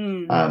days,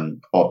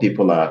 or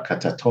people are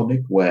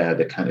catatonic, where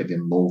they can't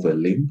even move a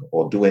limb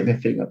or do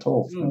anything at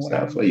all for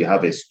themselves, where you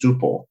have a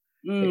stupor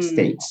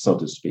state, so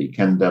to speak.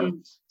 And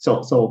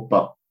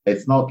but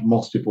it's not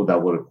most people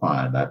that will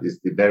require that. It's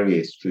the very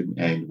extreme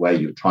end where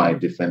you try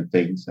different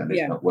things and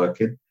it's not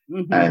working.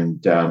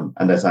 And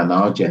there's an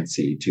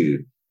urgency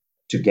to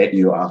get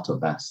you out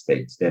of that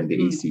state. Then the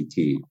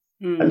ECT,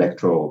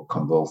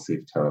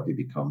 electroconvulsive therapy,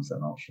 becomes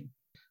an option.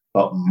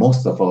 But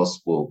most of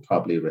us will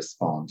probably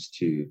respond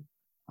to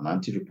an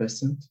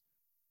antidepressant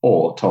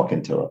or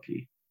talking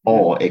therapy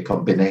or a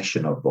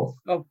combination of both.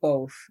 Of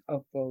both.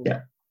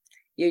 Yeah.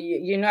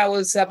 I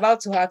was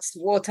about to ask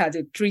what are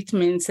the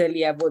treatments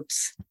earlier, but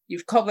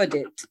you've covered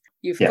it.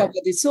 Covered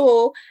it.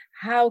 So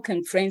how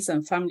can friends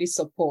and family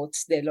support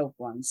their loved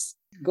ones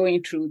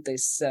going through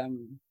this?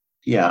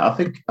 I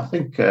think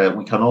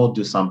we can all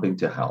do something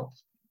to help.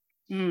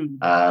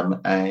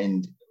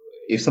 And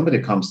if somebody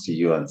comes to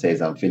you and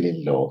says, I'm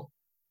feeling low,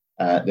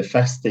 the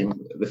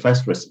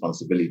first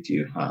responsibility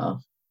you have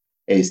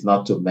is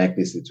not to make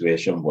the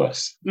situation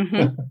worse.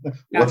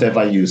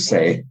 Whatever you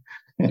say.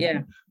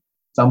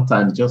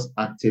 Sometimes just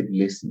active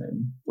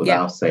listening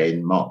without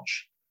saying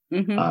much,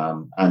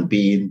 and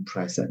being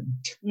present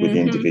with the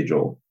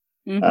individual.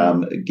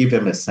 Give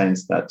them a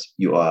sense that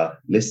you are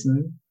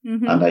listening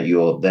and that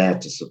you're there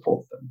to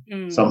support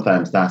them.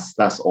 Sometimes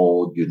that's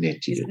all you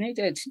need to do. It's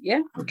needed,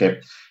 yeah. Okay.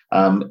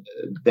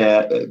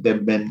 They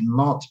may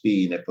not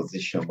be in a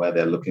position where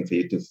they're looking for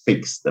you to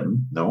fix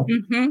them. No,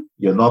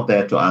 you're not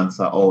there to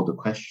answer all the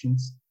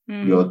questions.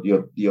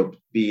 You're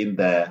being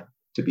there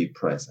to be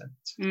present.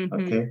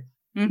 Okay.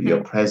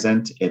 You're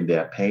present in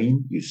their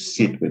pain. You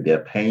sit with their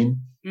pain.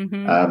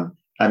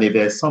 And if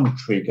there's some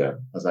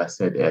trigger, as I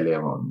said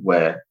earlier on,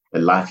 where a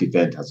life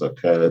event has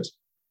occurred,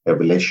 a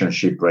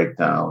relationship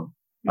breakdown,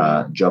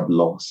 job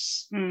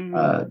loss,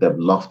 they've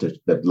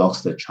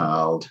lost a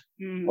child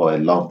or a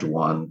loved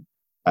one,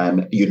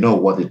 you know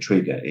what the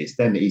trigger is,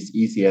 then it's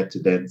easier to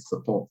then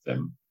support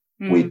them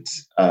with,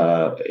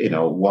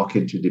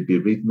 walking to the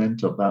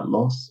bereavement of that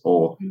loss,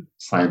 or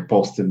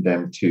signposting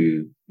them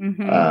to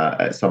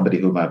somebody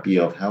who might be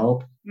of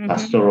help,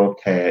 pastoral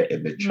care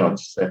in the church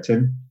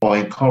setting, or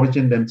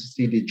encouraging them to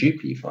see the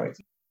GP, for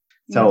example.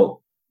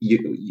 So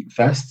you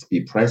first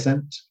be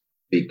present,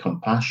 be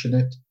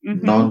compassionate,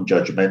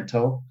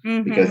 non-judgmental,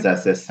 because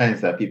there's a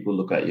sense that people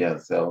look at you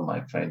and say, oh,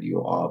 my friend,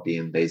 you are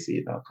being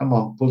lazy. Now, come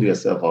on, pull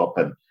yourself up.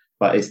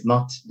 But it's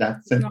not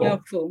that simple. It's not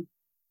helpful.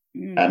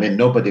 I mean,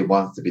 nobody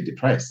wants to be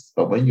depressed,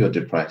 but when you're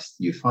depressed,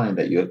 you find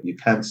that you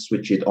can't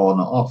switch it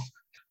on or off,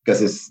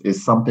 because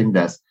it's something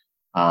that's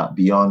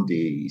beyond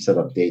the sort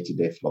of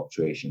day-to-day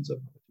fluctuations of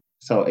it.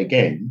 So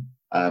again,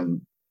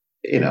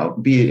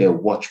 be a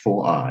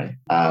watchful eye,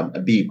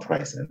 be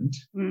present.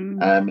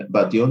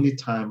 But the only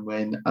time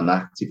when an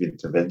active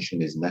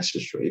intervention is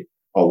necessary,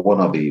 or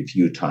one of the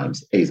few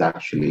times, is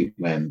actually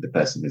when the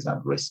person is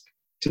at risk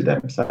to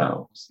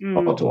themselves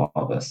or to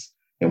others,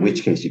 in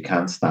which case you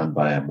can't stand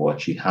by and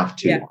watch. You have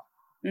to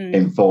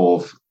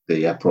involve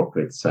the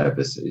appropriate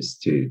services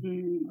to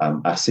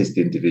assist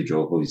the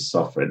individual who is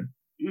suffering.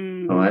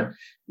 All right.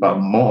 But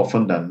more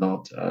often than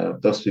not,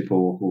 those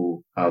people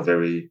who are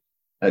very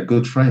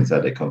good friends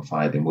that they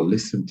confide in will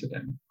listen to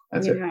them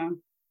and say,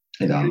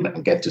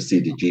 and get to see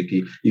the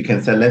GP. You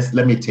can say,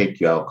 let me take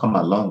you, I'll come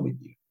along with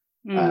you.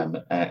 And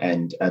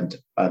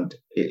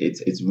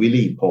it's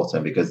really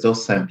important, because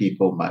those same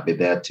people might be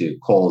there to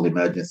call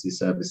emergency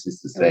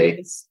services to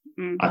say,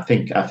 I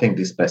think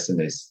this person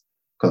is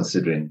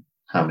considering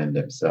harming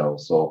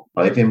themselves, or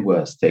even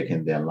worse,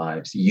 taking their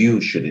lives. You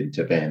should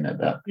intervene at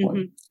that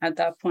point. At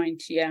that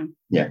point, yeah.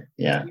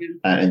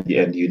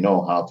 And you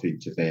know how to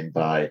intervene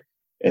by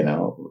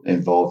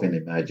involving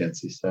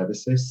emergency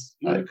services.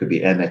 It could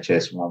be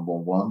NHS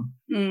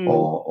 111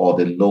 or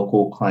the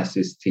local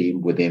crisis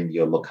team within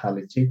your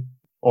locality,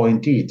 or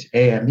indeed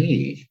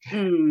A&E.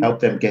 Help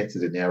them get to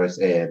the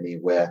nearest A&E,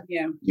 where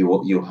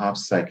you have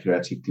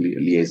psychiatric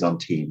liaison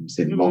teams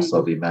in most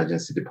of the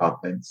emergency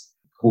departments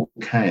who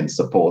can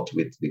support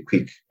with the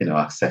quick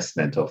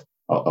assessment of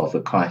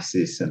the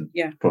crisis and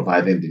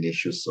providing the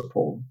initial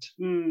support.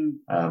 And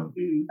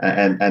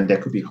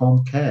there could be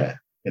home care.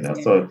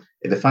 So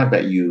the fact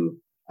that you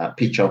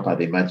pitch up at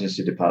the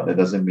emergency department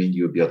doesn't mean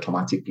you'll be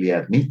automatically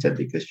admitted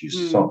because you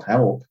sought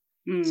help.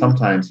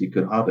 Sometimes you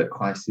could have a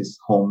crisis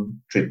home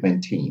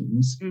treatment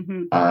teams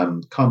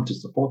come to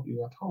support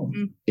you at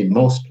home. In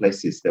most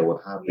places, they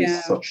will have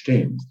these such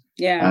teams.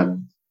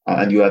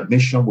 And your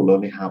admission will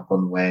only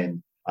happen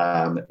when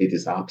it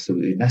is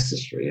absolutely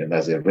necessary and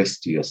there's a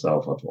risk to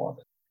yourself or to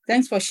others.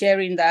 Thanks for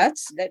sharing that.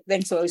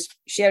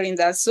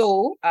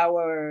 So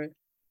our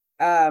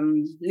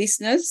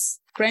listeners,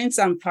 friends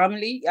and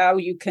family, how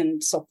you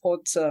can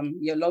support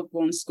your loved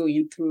ones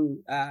going through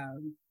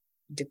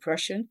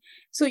depression.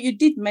 So you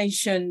did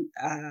mention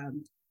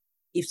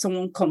if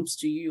someone comes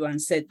to you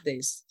and said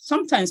this,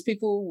 sometimes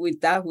people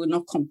with that will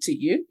not come to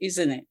you,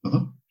 isn't it?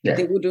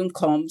 They wouldn't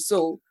come.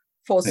 So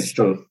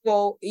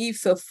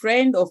if a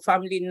friend or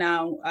family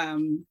now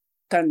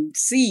can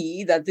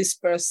see that this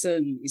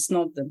person is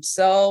not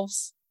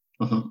themselves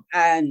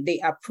and they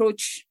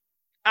approach,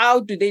 how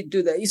do they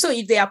do that? So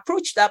if they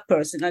approach that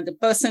person and the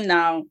person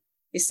now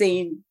is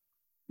saying,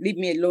 leave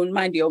me alone,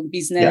 mind your own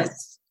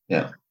business,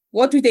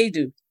 what do they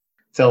do?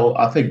 So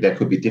I think there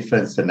could be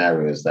different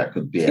scenarios that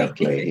could be at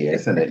play here,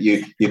 isn't it?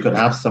 You could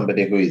have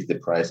somebody who is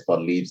depressed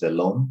but lives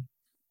alone.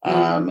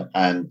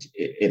 And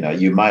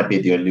you might be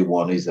the only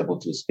one who is able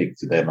to speak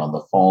to them on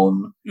the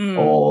phone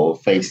or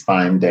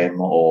FaceTime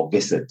them or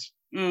visit.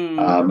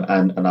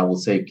 And I would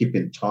say keep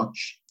in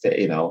touch.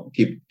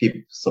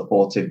 Keep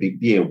supportive.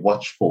 Be a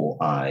watchful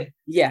eye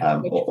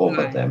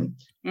over them.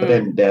 But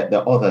then there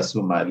are others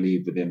who might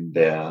live within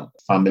their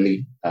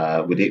family,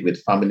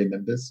 with family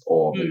members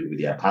or maybe with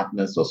their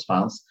partners or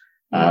spouse.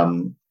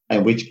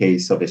 In which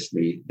case,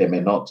 obviously, they may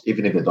not,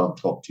 even if they don't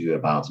talk to you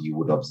about it, you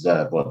would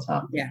observe what's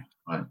happening.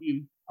 Right?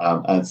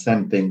 And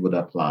same thing would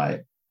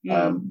apply.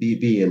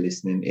 Be a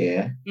listening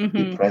ear,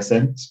 be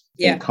present,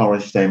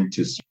 encourage them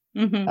to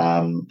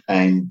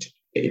and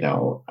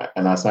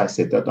as I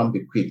said, don't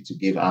be quick to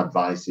give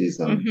advices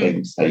and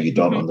things that you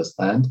don't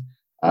understand.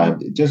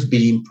 Just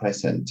being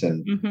present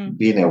and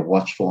being a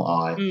watchful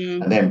eye,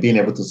 and then being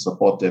able to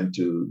support them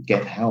to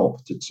get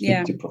help, to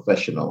speak to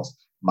professionals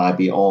might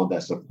be all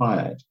that's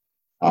required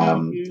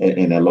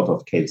in a lot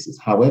of cases.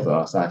 However,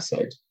 as I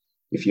said,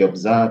 if you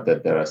observe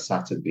that there are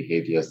certain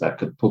behaviors that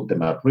could put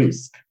them at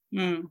risk,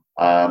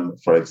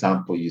 for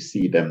example, you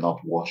see them not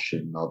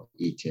washing, not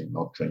eating,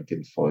 not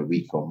drinking for a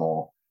week or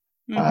more,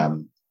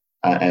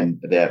 and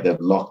they've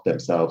locked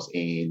themselves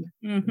in,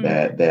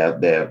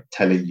 they're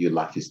telling you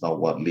life is not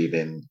worth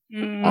living,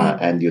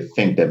 and you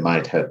think they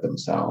might hurt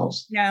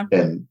themselves,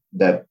 then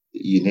that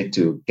you need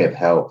to get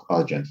help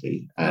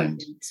urgently. And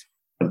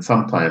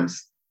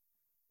sometimes,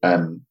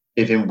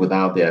 even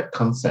without their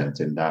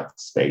consent in that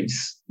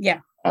space,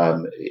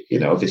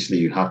 obviously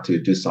you have to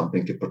do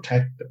something to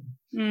protect them.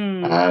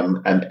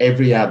 And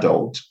every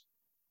adult,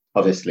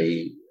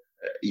 obviously,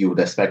 you would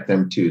expect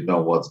them to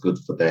know what's good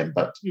for them.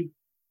 But,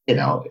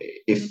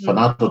 if an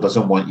adult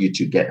doesn't want you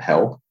to get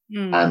help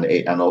and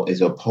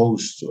is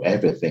opposed to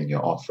everything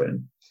you're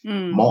offering,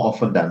 more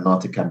often than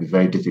not, it can be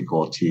very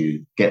difficult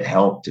to get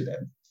help to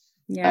them.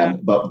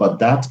 But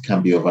that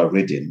can be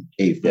overridden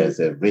if there's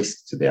a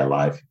risk to their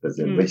life, there's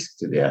a risk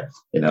to their,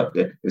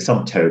 there's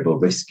some terrible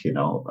risk,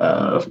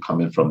 of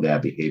coming from their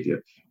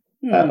behavior.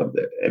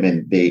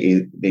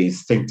 The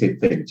instinctive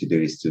thing to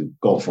do is to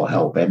go for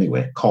help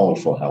anyway, call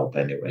for help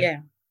anyway.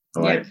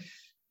 All right.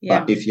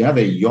 But if you have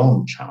a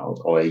young child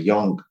or a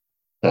young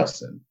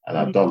person, an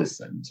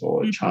adolescent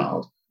or a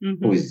child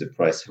who is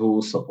depressed,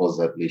 who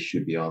supposedly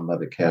should be under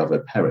the care of a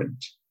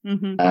parent,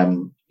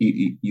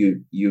 you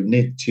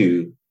need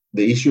to,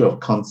 the issue of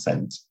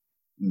consent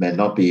may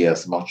not be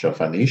as much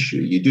of an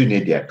issue. You do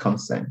need their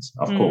consent,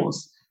 of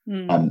course,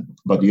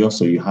 but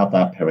you have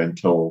that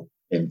parental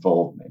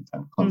involvement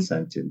and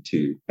consent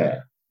into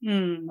care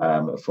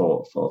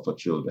for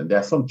children. There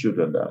are some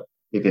children that,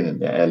 even in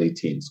their early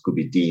teens, could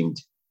be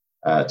deemed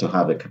to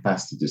have the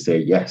capacity to say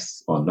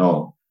yes or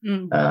no.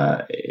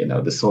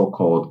 The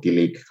so-called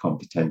Gillick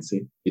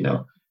competency.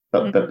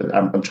 But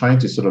I'm trying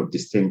to sort of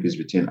distinguish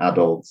between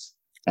adults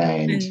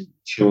and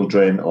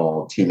children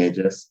or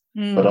teenagers,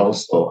 but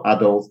also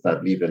adults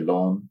that live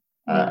alone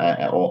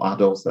or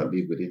adults that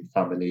live within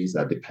families,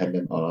 are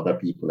dependent on other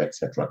people,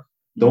 etc.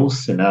 Those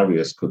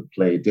scenarios could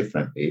play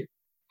differently,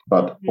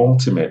 but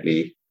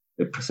ultimately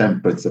the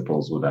same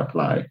principles would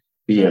apply.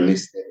 Be a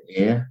listening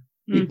ear,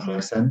 be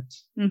present,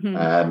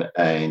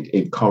 and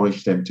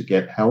encourage them to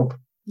get help.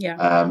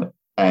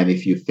 And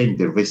if you think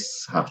the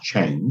risks have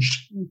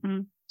changed,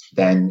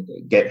 then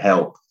get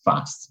help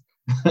fast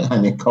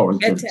and encourage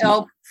them to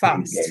help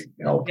fast. Get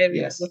help. Very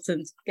Yes.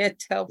 important.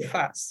 Get help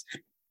fast.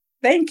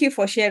 Thank you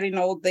for sharing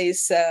all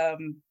these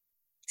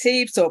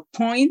tips or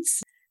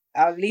points.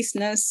 Our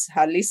listeners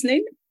are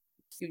listening.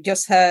 You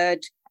just heard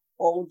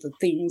all the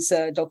things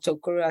Dr.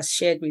 Okoro has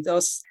shared with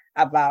us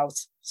about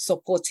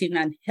supporting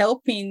and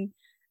helping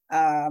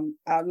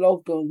our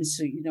loved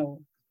ones,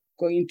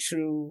 going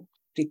through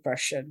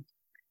depression.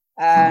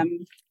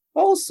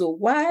 Also,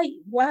 why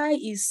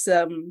is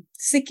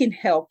seeking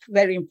help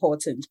very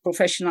important?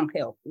 Professional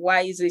help.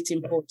 Why is it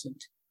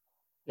important?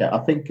 Yeah, I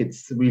think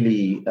it's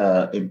really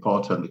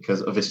important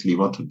because obviously you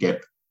want to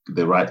get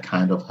the right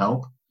kind of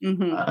help,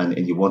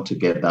 and you want to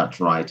get that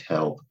right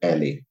help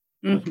early.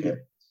 Okay,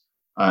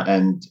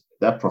 and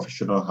that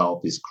professional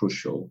help is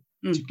crucial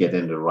to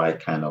getting the right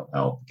kind of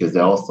help, because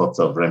there are all sorts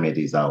of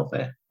remedies out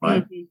there,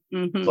 right?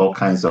 There's all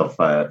kinds of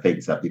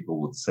things that people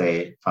would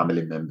say,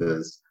 family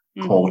members,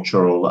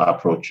 cultural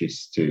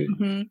approaches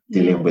to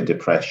dealing with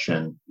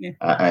depression,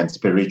 and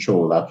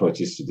spiritual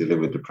approaches to dealing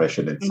with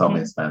depression in some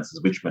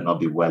instances, which may not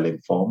be well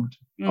informed,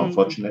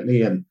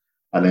 unfortunately. And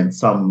in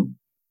some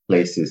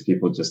places,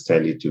 people just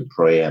tell you to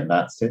pray and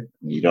that's it.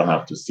 You don't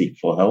have to seek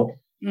for help.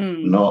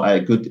 No,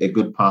 a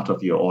good part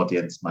of your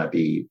audience might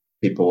be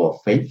people of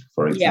faith,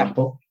 for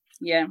example.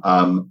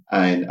 And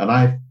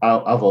I've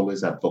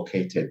always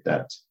advocated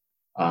that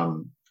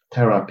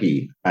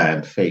therapy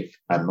and faith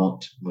are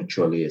not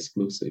mutually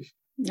exclusive.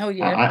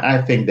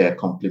 I think they're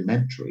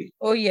complementary.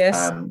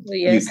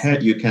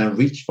 You can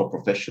reach for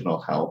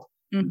professional help,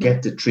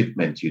 get the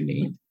treatment you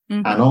need,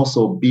 and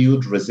also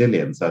build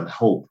resilience and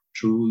hope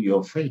through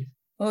your faith.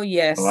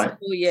 Right?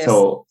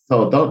 So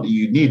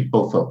you need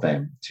both of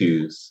them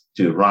to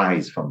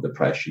rise from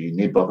depression. You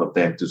need both of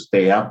them to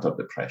stay out of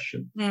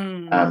depression.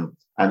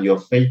 And your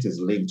faith is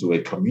linked to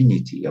a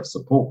community of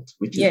support,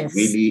 which is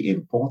really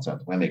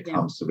important when it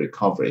comes to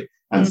recovery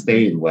and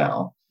staying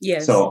well.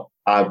 So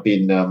I've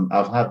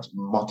had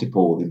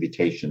multiple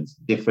invitations,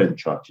 different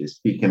churches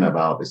speaking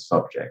about this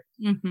subject.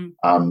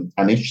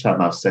 And each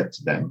time I've said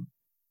to them,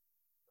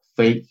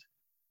 faith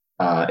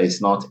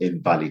is not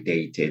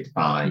invalidated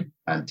by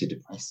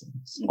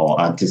antidepressants or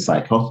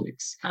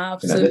antipsychotics.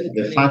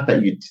 Absolutely. The fact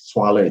that you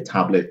swallow a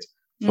tablet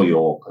for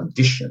your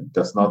condition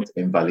does not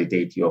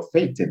invalidate your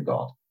faith in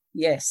God.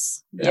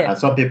 And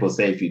some people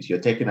say if you're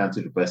taking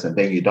antidepressant,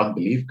 then you don't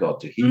believe God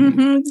to heal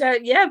you.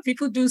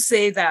 People do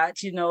say that,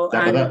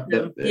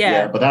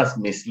 but that's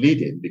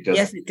misleading,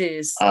 because it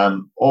is.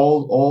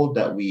 All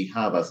that we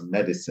have as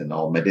medicine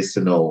or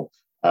medicinal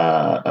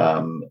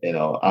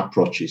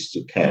approaches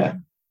to care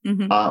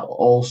are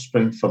all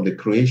spring from the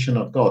creation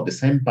of God. The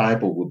same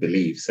Bible we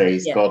believe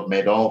says God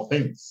made all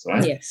things,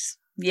 right?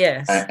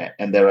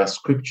 And there are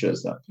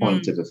scriptures that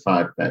point to the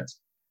fact that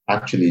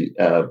actually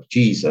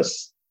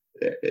Jesus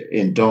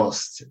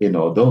endorsed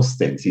those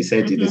things. He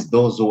said it is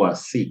those who are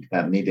sick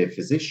that need a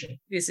physician.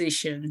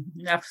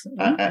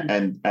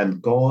 Absolutely.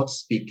 And God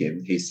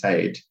speaking, he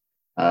said,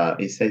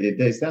 is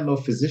there no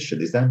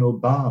physician? Is there no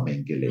balm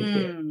in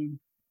Gilead?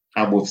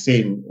 And we've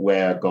seen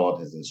where God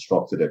has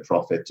instructed a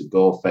prophet to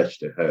go fetch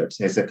the herbs.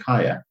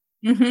 Hezekiah,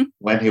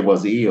 when he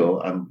was ill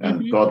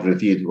and God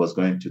revealed he was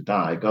going to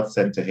die, God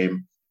said to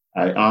him,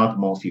 I add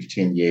more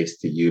 15 years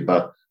to you,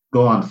 but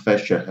go and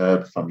fetch a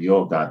herb from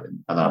your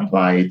garden and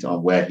apply it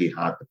on where he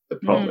had the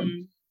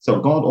problem.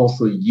 So God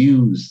also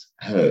used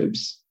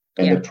herbs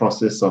in the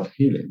process of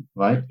healing,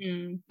 right?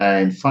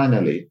 And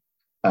finally,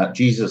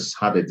 Jesus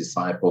had a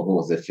disciple who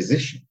was a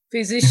physician.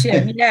 Whilst you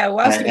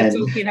were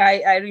talking,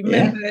 I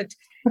remembered.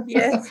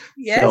 Yes.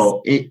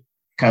 So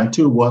can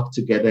two work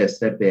together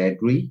except they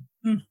agree?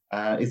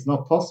 It's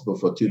not possible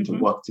for two to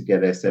work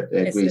together except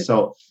they agree.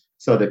 So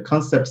the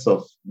concepts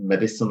of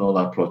medicinal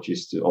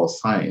approaches to or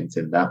science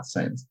in that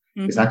sense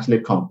is actually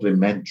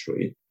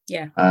complementary.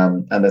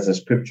 And there's a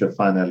scripture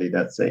finally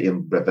that's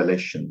in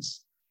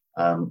Revelations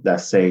that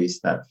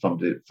says that from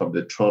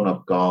the throne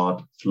of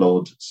God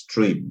flowed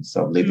streams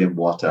of living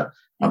water.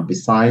 And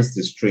besides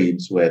the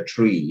streams were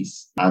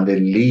trees, and the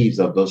leaves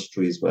of those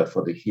trees were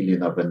for the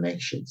healing of the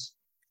nations.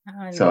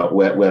 So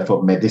were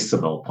for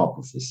medicinal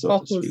purposes, so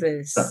to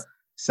speak.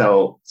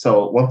 So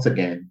once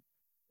again,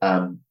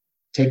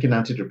 taking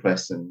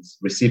antidepressants,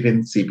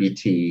 receiving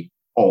CBT,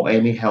 or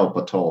any help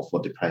at all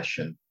for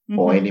depression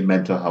or any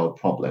mental health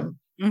problem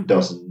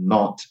does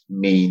not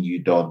mean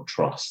you don't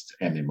trust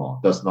anymore.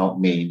 Does not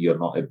mean you're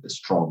not a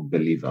strong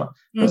believer.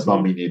 Does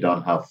not mean you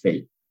don't have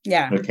faith.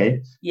 Yeah.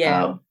 Okay.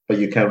 Yeah. But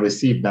you can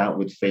receive that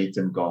with faith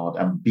in God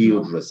and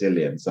build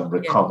resilience and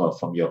recover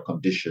from your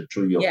condition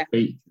through your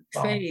faith.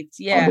 Faith.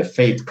 On the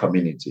faith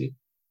community.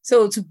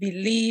 So to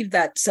believe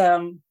that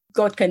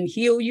God can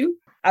heal you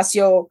as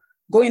you're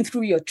going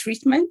through your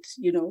treatment,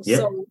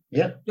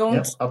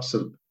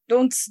 Absolutely.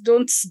 Don't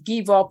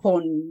give up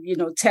on,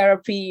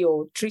 therapy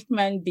or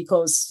treatment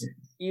because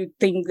you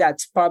think that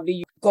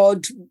probably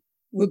God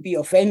will be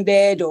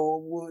offended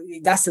or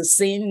that's a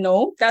sin.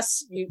 No,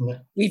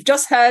 we've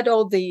just heard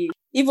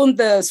even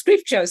the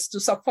scriptures to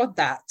support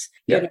that.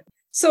 Yeah.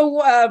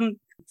 So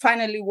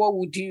finally, what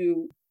would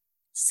you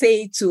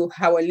say to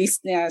our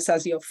listeners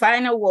as your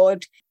final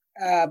word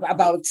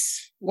about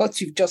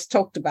what you've just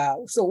talked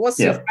about? So what's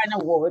your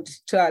final word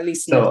to our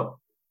listeners? So,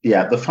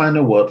 the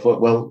final word,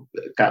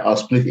 I'll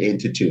split it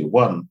into two.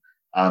 One,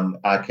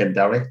 I can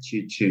direct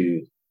you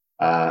to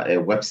a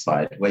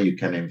website where you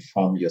can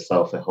inform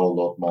yourself a whole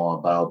lot more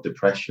about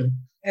depression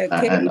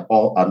and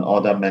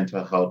other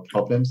mental health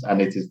problems.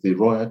 And it is the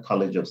Royal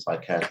College of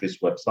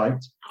Psychiatrists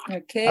website.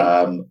 Okay.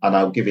 And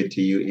I'll give it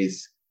to you.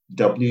 Is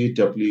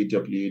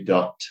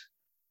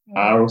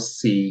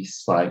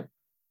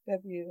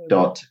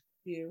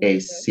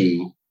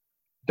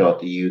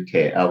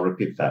www.rcpsych.ac.uk. I'll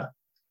repeat that.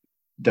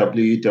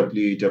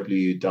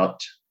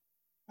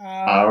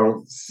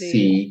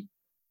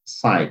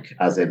 www.rcpsych,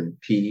 as in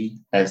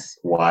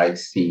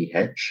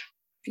PSYCH.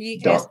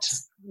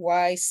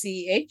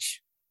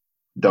 PSYCH.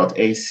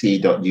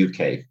 .ac.uk.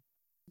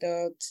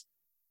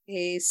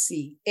 .ac.uk.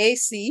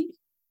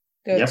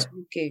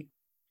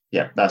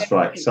 Yeah, that's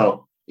right.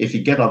 So if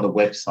you get on the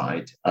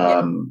website,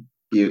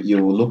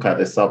 you will look at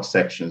the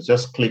subsections.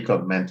 Just click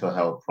on mental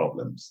health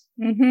problems,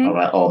 all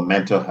right, or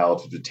mental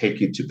health to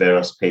take you to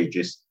various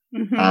pages.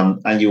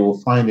 And you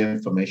will find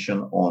information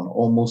on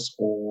almost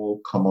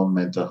all common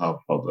mental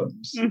health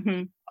problems.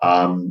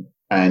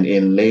 And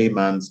in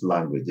layman's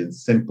language, in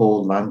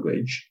simple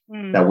language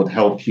that would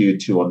help you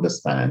to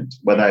understand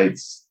whether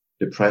it's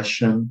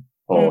depression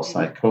or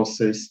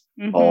psychosis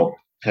or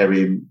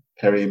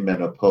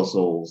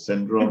perimenopausal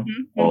syndrome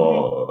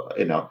or,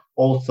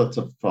 all sorts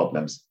of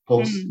problems,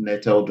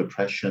 postnatal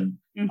depression,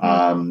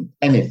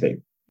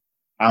 anything.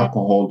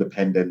 Alcohol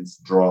dependence,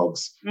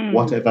 drugs,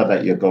 whatever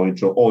that you're going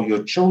through, or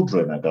your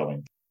children are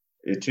going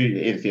through.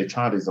 If your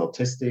child is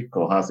autistic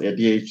or has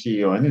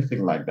ADHD or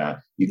anything like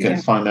that, you can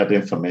find that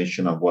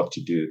information on what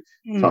to do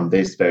from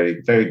this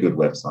very, very good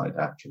website,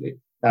 actually.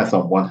 That's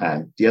on one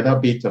hand. The other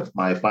bit of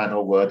my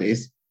final word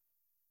is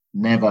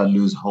never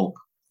lose hope.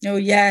 Oh,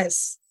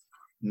 yes.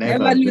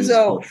 Never lose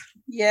hope.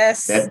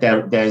 Yes.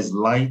 There's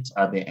light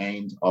at the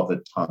end of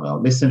the tunnel.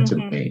 Listen to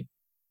me.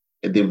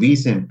 The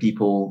reason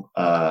people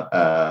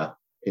have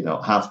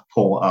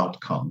poor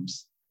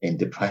outcomes in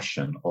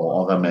depression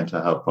or other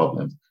mental health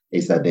problems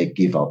is that they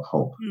give up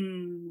hope.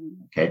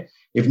 Okay,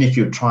 even if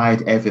you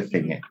tried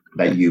everything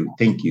that you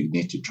think you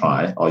need to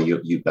try or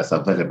you that's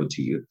available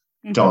to you,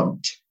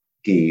 don't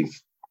give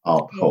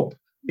up hope,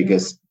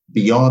 because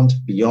beyond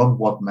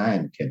what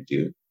man can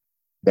do,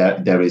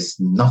 there is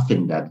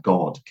nothing that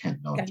God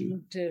cannot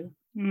do.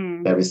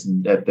 There is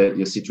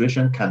your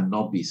situation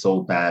cannot be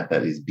so bad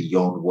that is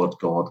beyond what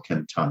God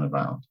can turn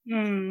around,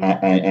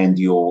 and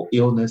your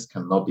illness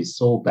cannot be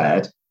so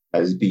bad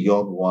that is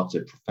beyond what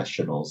the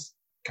professionals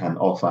can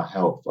offer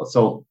help for.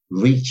 So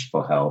reach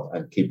for help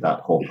and keep that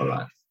hope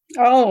alive.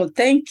 Oh,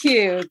 thank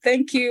you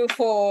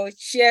for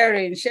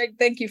sharing.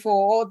 Thank you for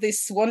all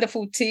these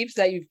wonderful tips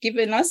that you've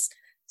given us.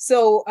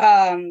 So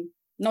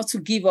not to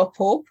give up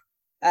hope.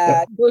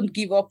 Don't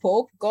give up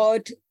hope.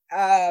 God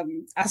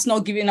has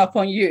not given up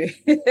on you.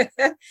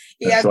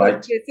 That's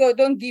right. So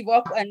don't give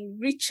up and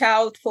reach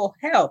out for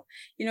help.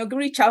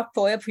 Reach out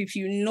for help if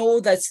you know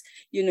that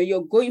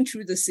you're going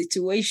through the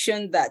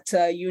situation that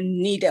you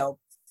need help.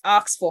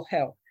 Ask for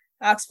help.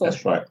 Ask for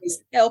That's right.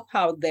 Help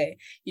out there.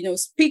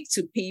 Speak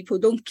to people.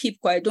 Don't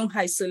keep quiet. Don't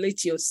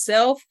isolate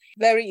yourself.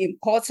 Very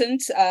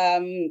important.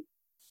 And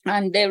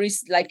there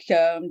is, like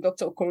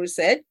Dr. Okoro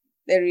said,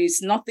 there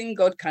is nothing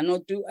God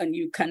cannot do. And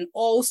you can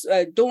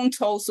also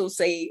don't also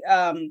say,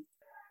 I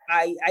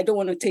don't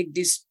want to take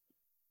this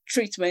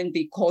treatment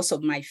because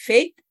of my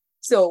faith.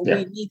 So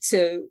we need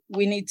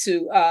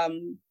to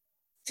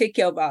take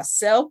care of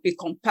ourselves, be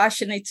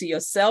compassionate to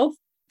yourself,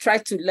 try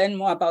to learn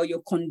more about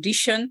your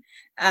condition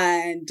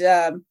and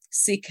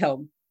seek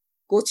help.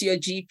 Go to your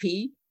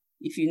GP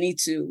if you need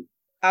to.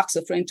 Ask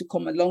a friend to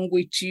come along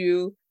with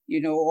you,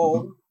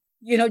 or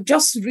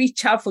just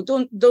reach out for.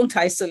 Don't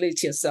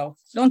isolate yourself.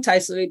 Don't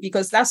isolate,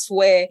 because that's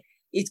where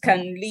it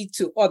can lead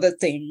to other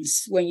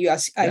things when you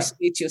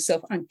isolate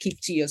yourself and keep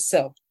to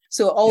yourself.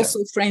 So also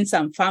friends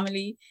and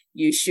family,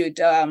 you should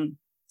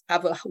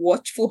have a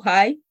watchful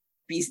eye,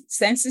 be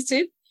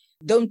sensitive.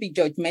 Don't be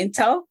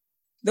judgmental.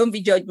 Don't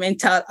be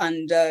judgmental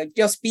and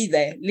just be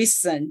there.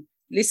 Listen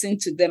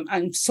to them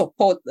and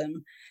support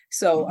them.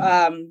 So,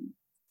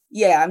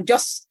 I'm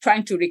just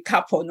trying to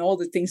recap on all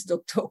the things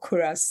Dr.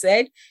 Okoro has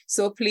said.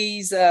 So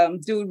please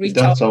do reach out. You've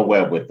done so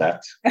well with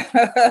that.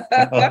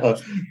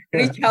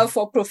 Reach out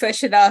for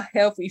professional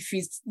help if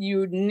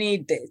you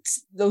need it.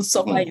 Don't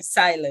suffer in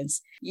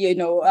silence.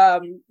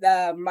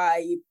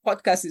 My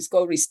podcast is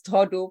called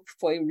Restored Hope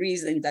for a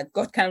reason, that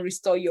God can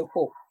restore your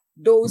hope.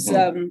 Those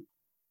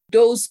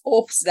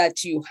hopes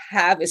that you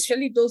have,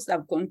 especially those that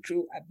have gone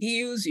through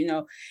abuse,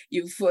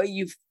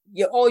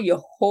 all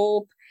your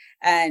hope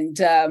and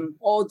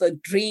all the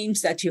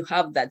dreams that you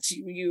have that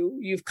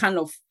you've kind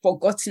of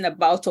forgotten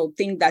about or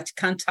think that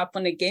can't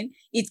happen again.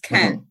 It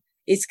can.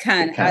 It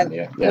can.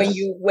 Yes.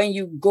 When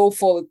you go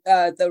for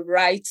the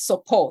right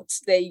support,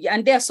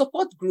 there are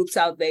support groups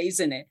out there,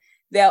 isn't it?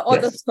 There are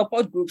other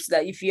support groups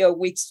that if you're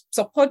with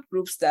support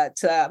groups that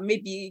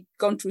maybe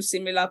gone through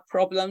similar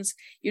problems,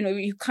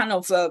 you kind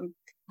of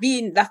be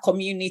in that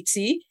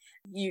community,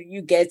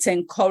 you get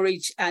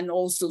encouraged and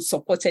also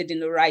supported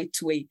in the right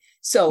way.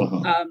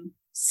 So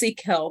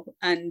seek help,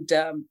 and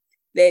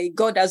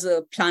God has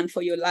a plan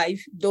for your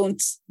life.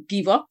 Don't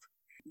give up.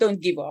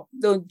 Don't give up.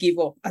 Don't give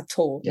up at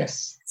all.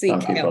 Yes.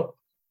 Seek help.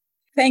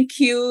 Thank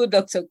you,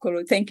 Dr.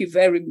 Okoro. Thank you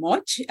very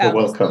much. You're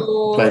welcome.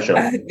 So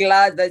pleasure.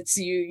 Glad that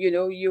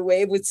you were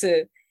able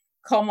to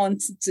come on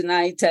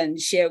tonight and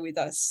share with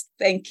us.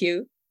 Thank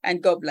you,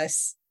 and God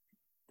bless.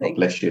 God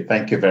bless you.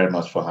 Thank you very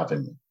much for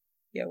having me.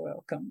 You're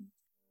welcome.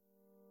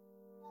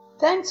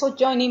 Thanks for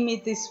joining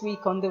me this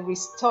week on the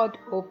Restored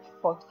Hope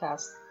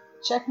podcast.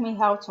 Check me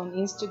out on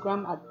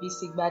Instagram at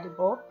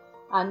bcgbadebo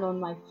and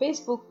on my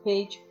Facebook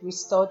page,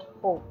 Restored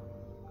Hope.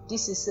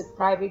 This is a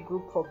private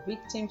group for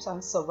victims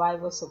and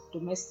survivors of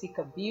domestic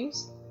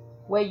abuse,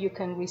 where you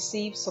can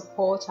receive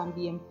support and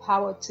be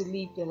empowered to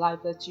live the life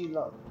that you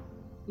love.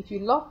 If you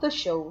love the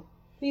show,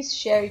 please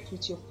share it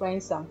with your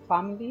friends and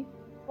family.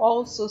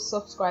 Also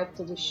subscribe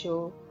to the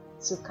show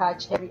to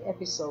catch every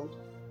episode,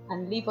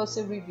 and leave us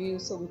a review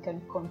so we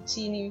can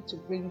continue to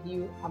bring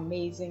you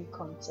amazing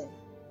content.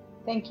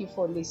 Thank you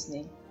for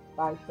listening.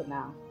 Bye for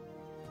now.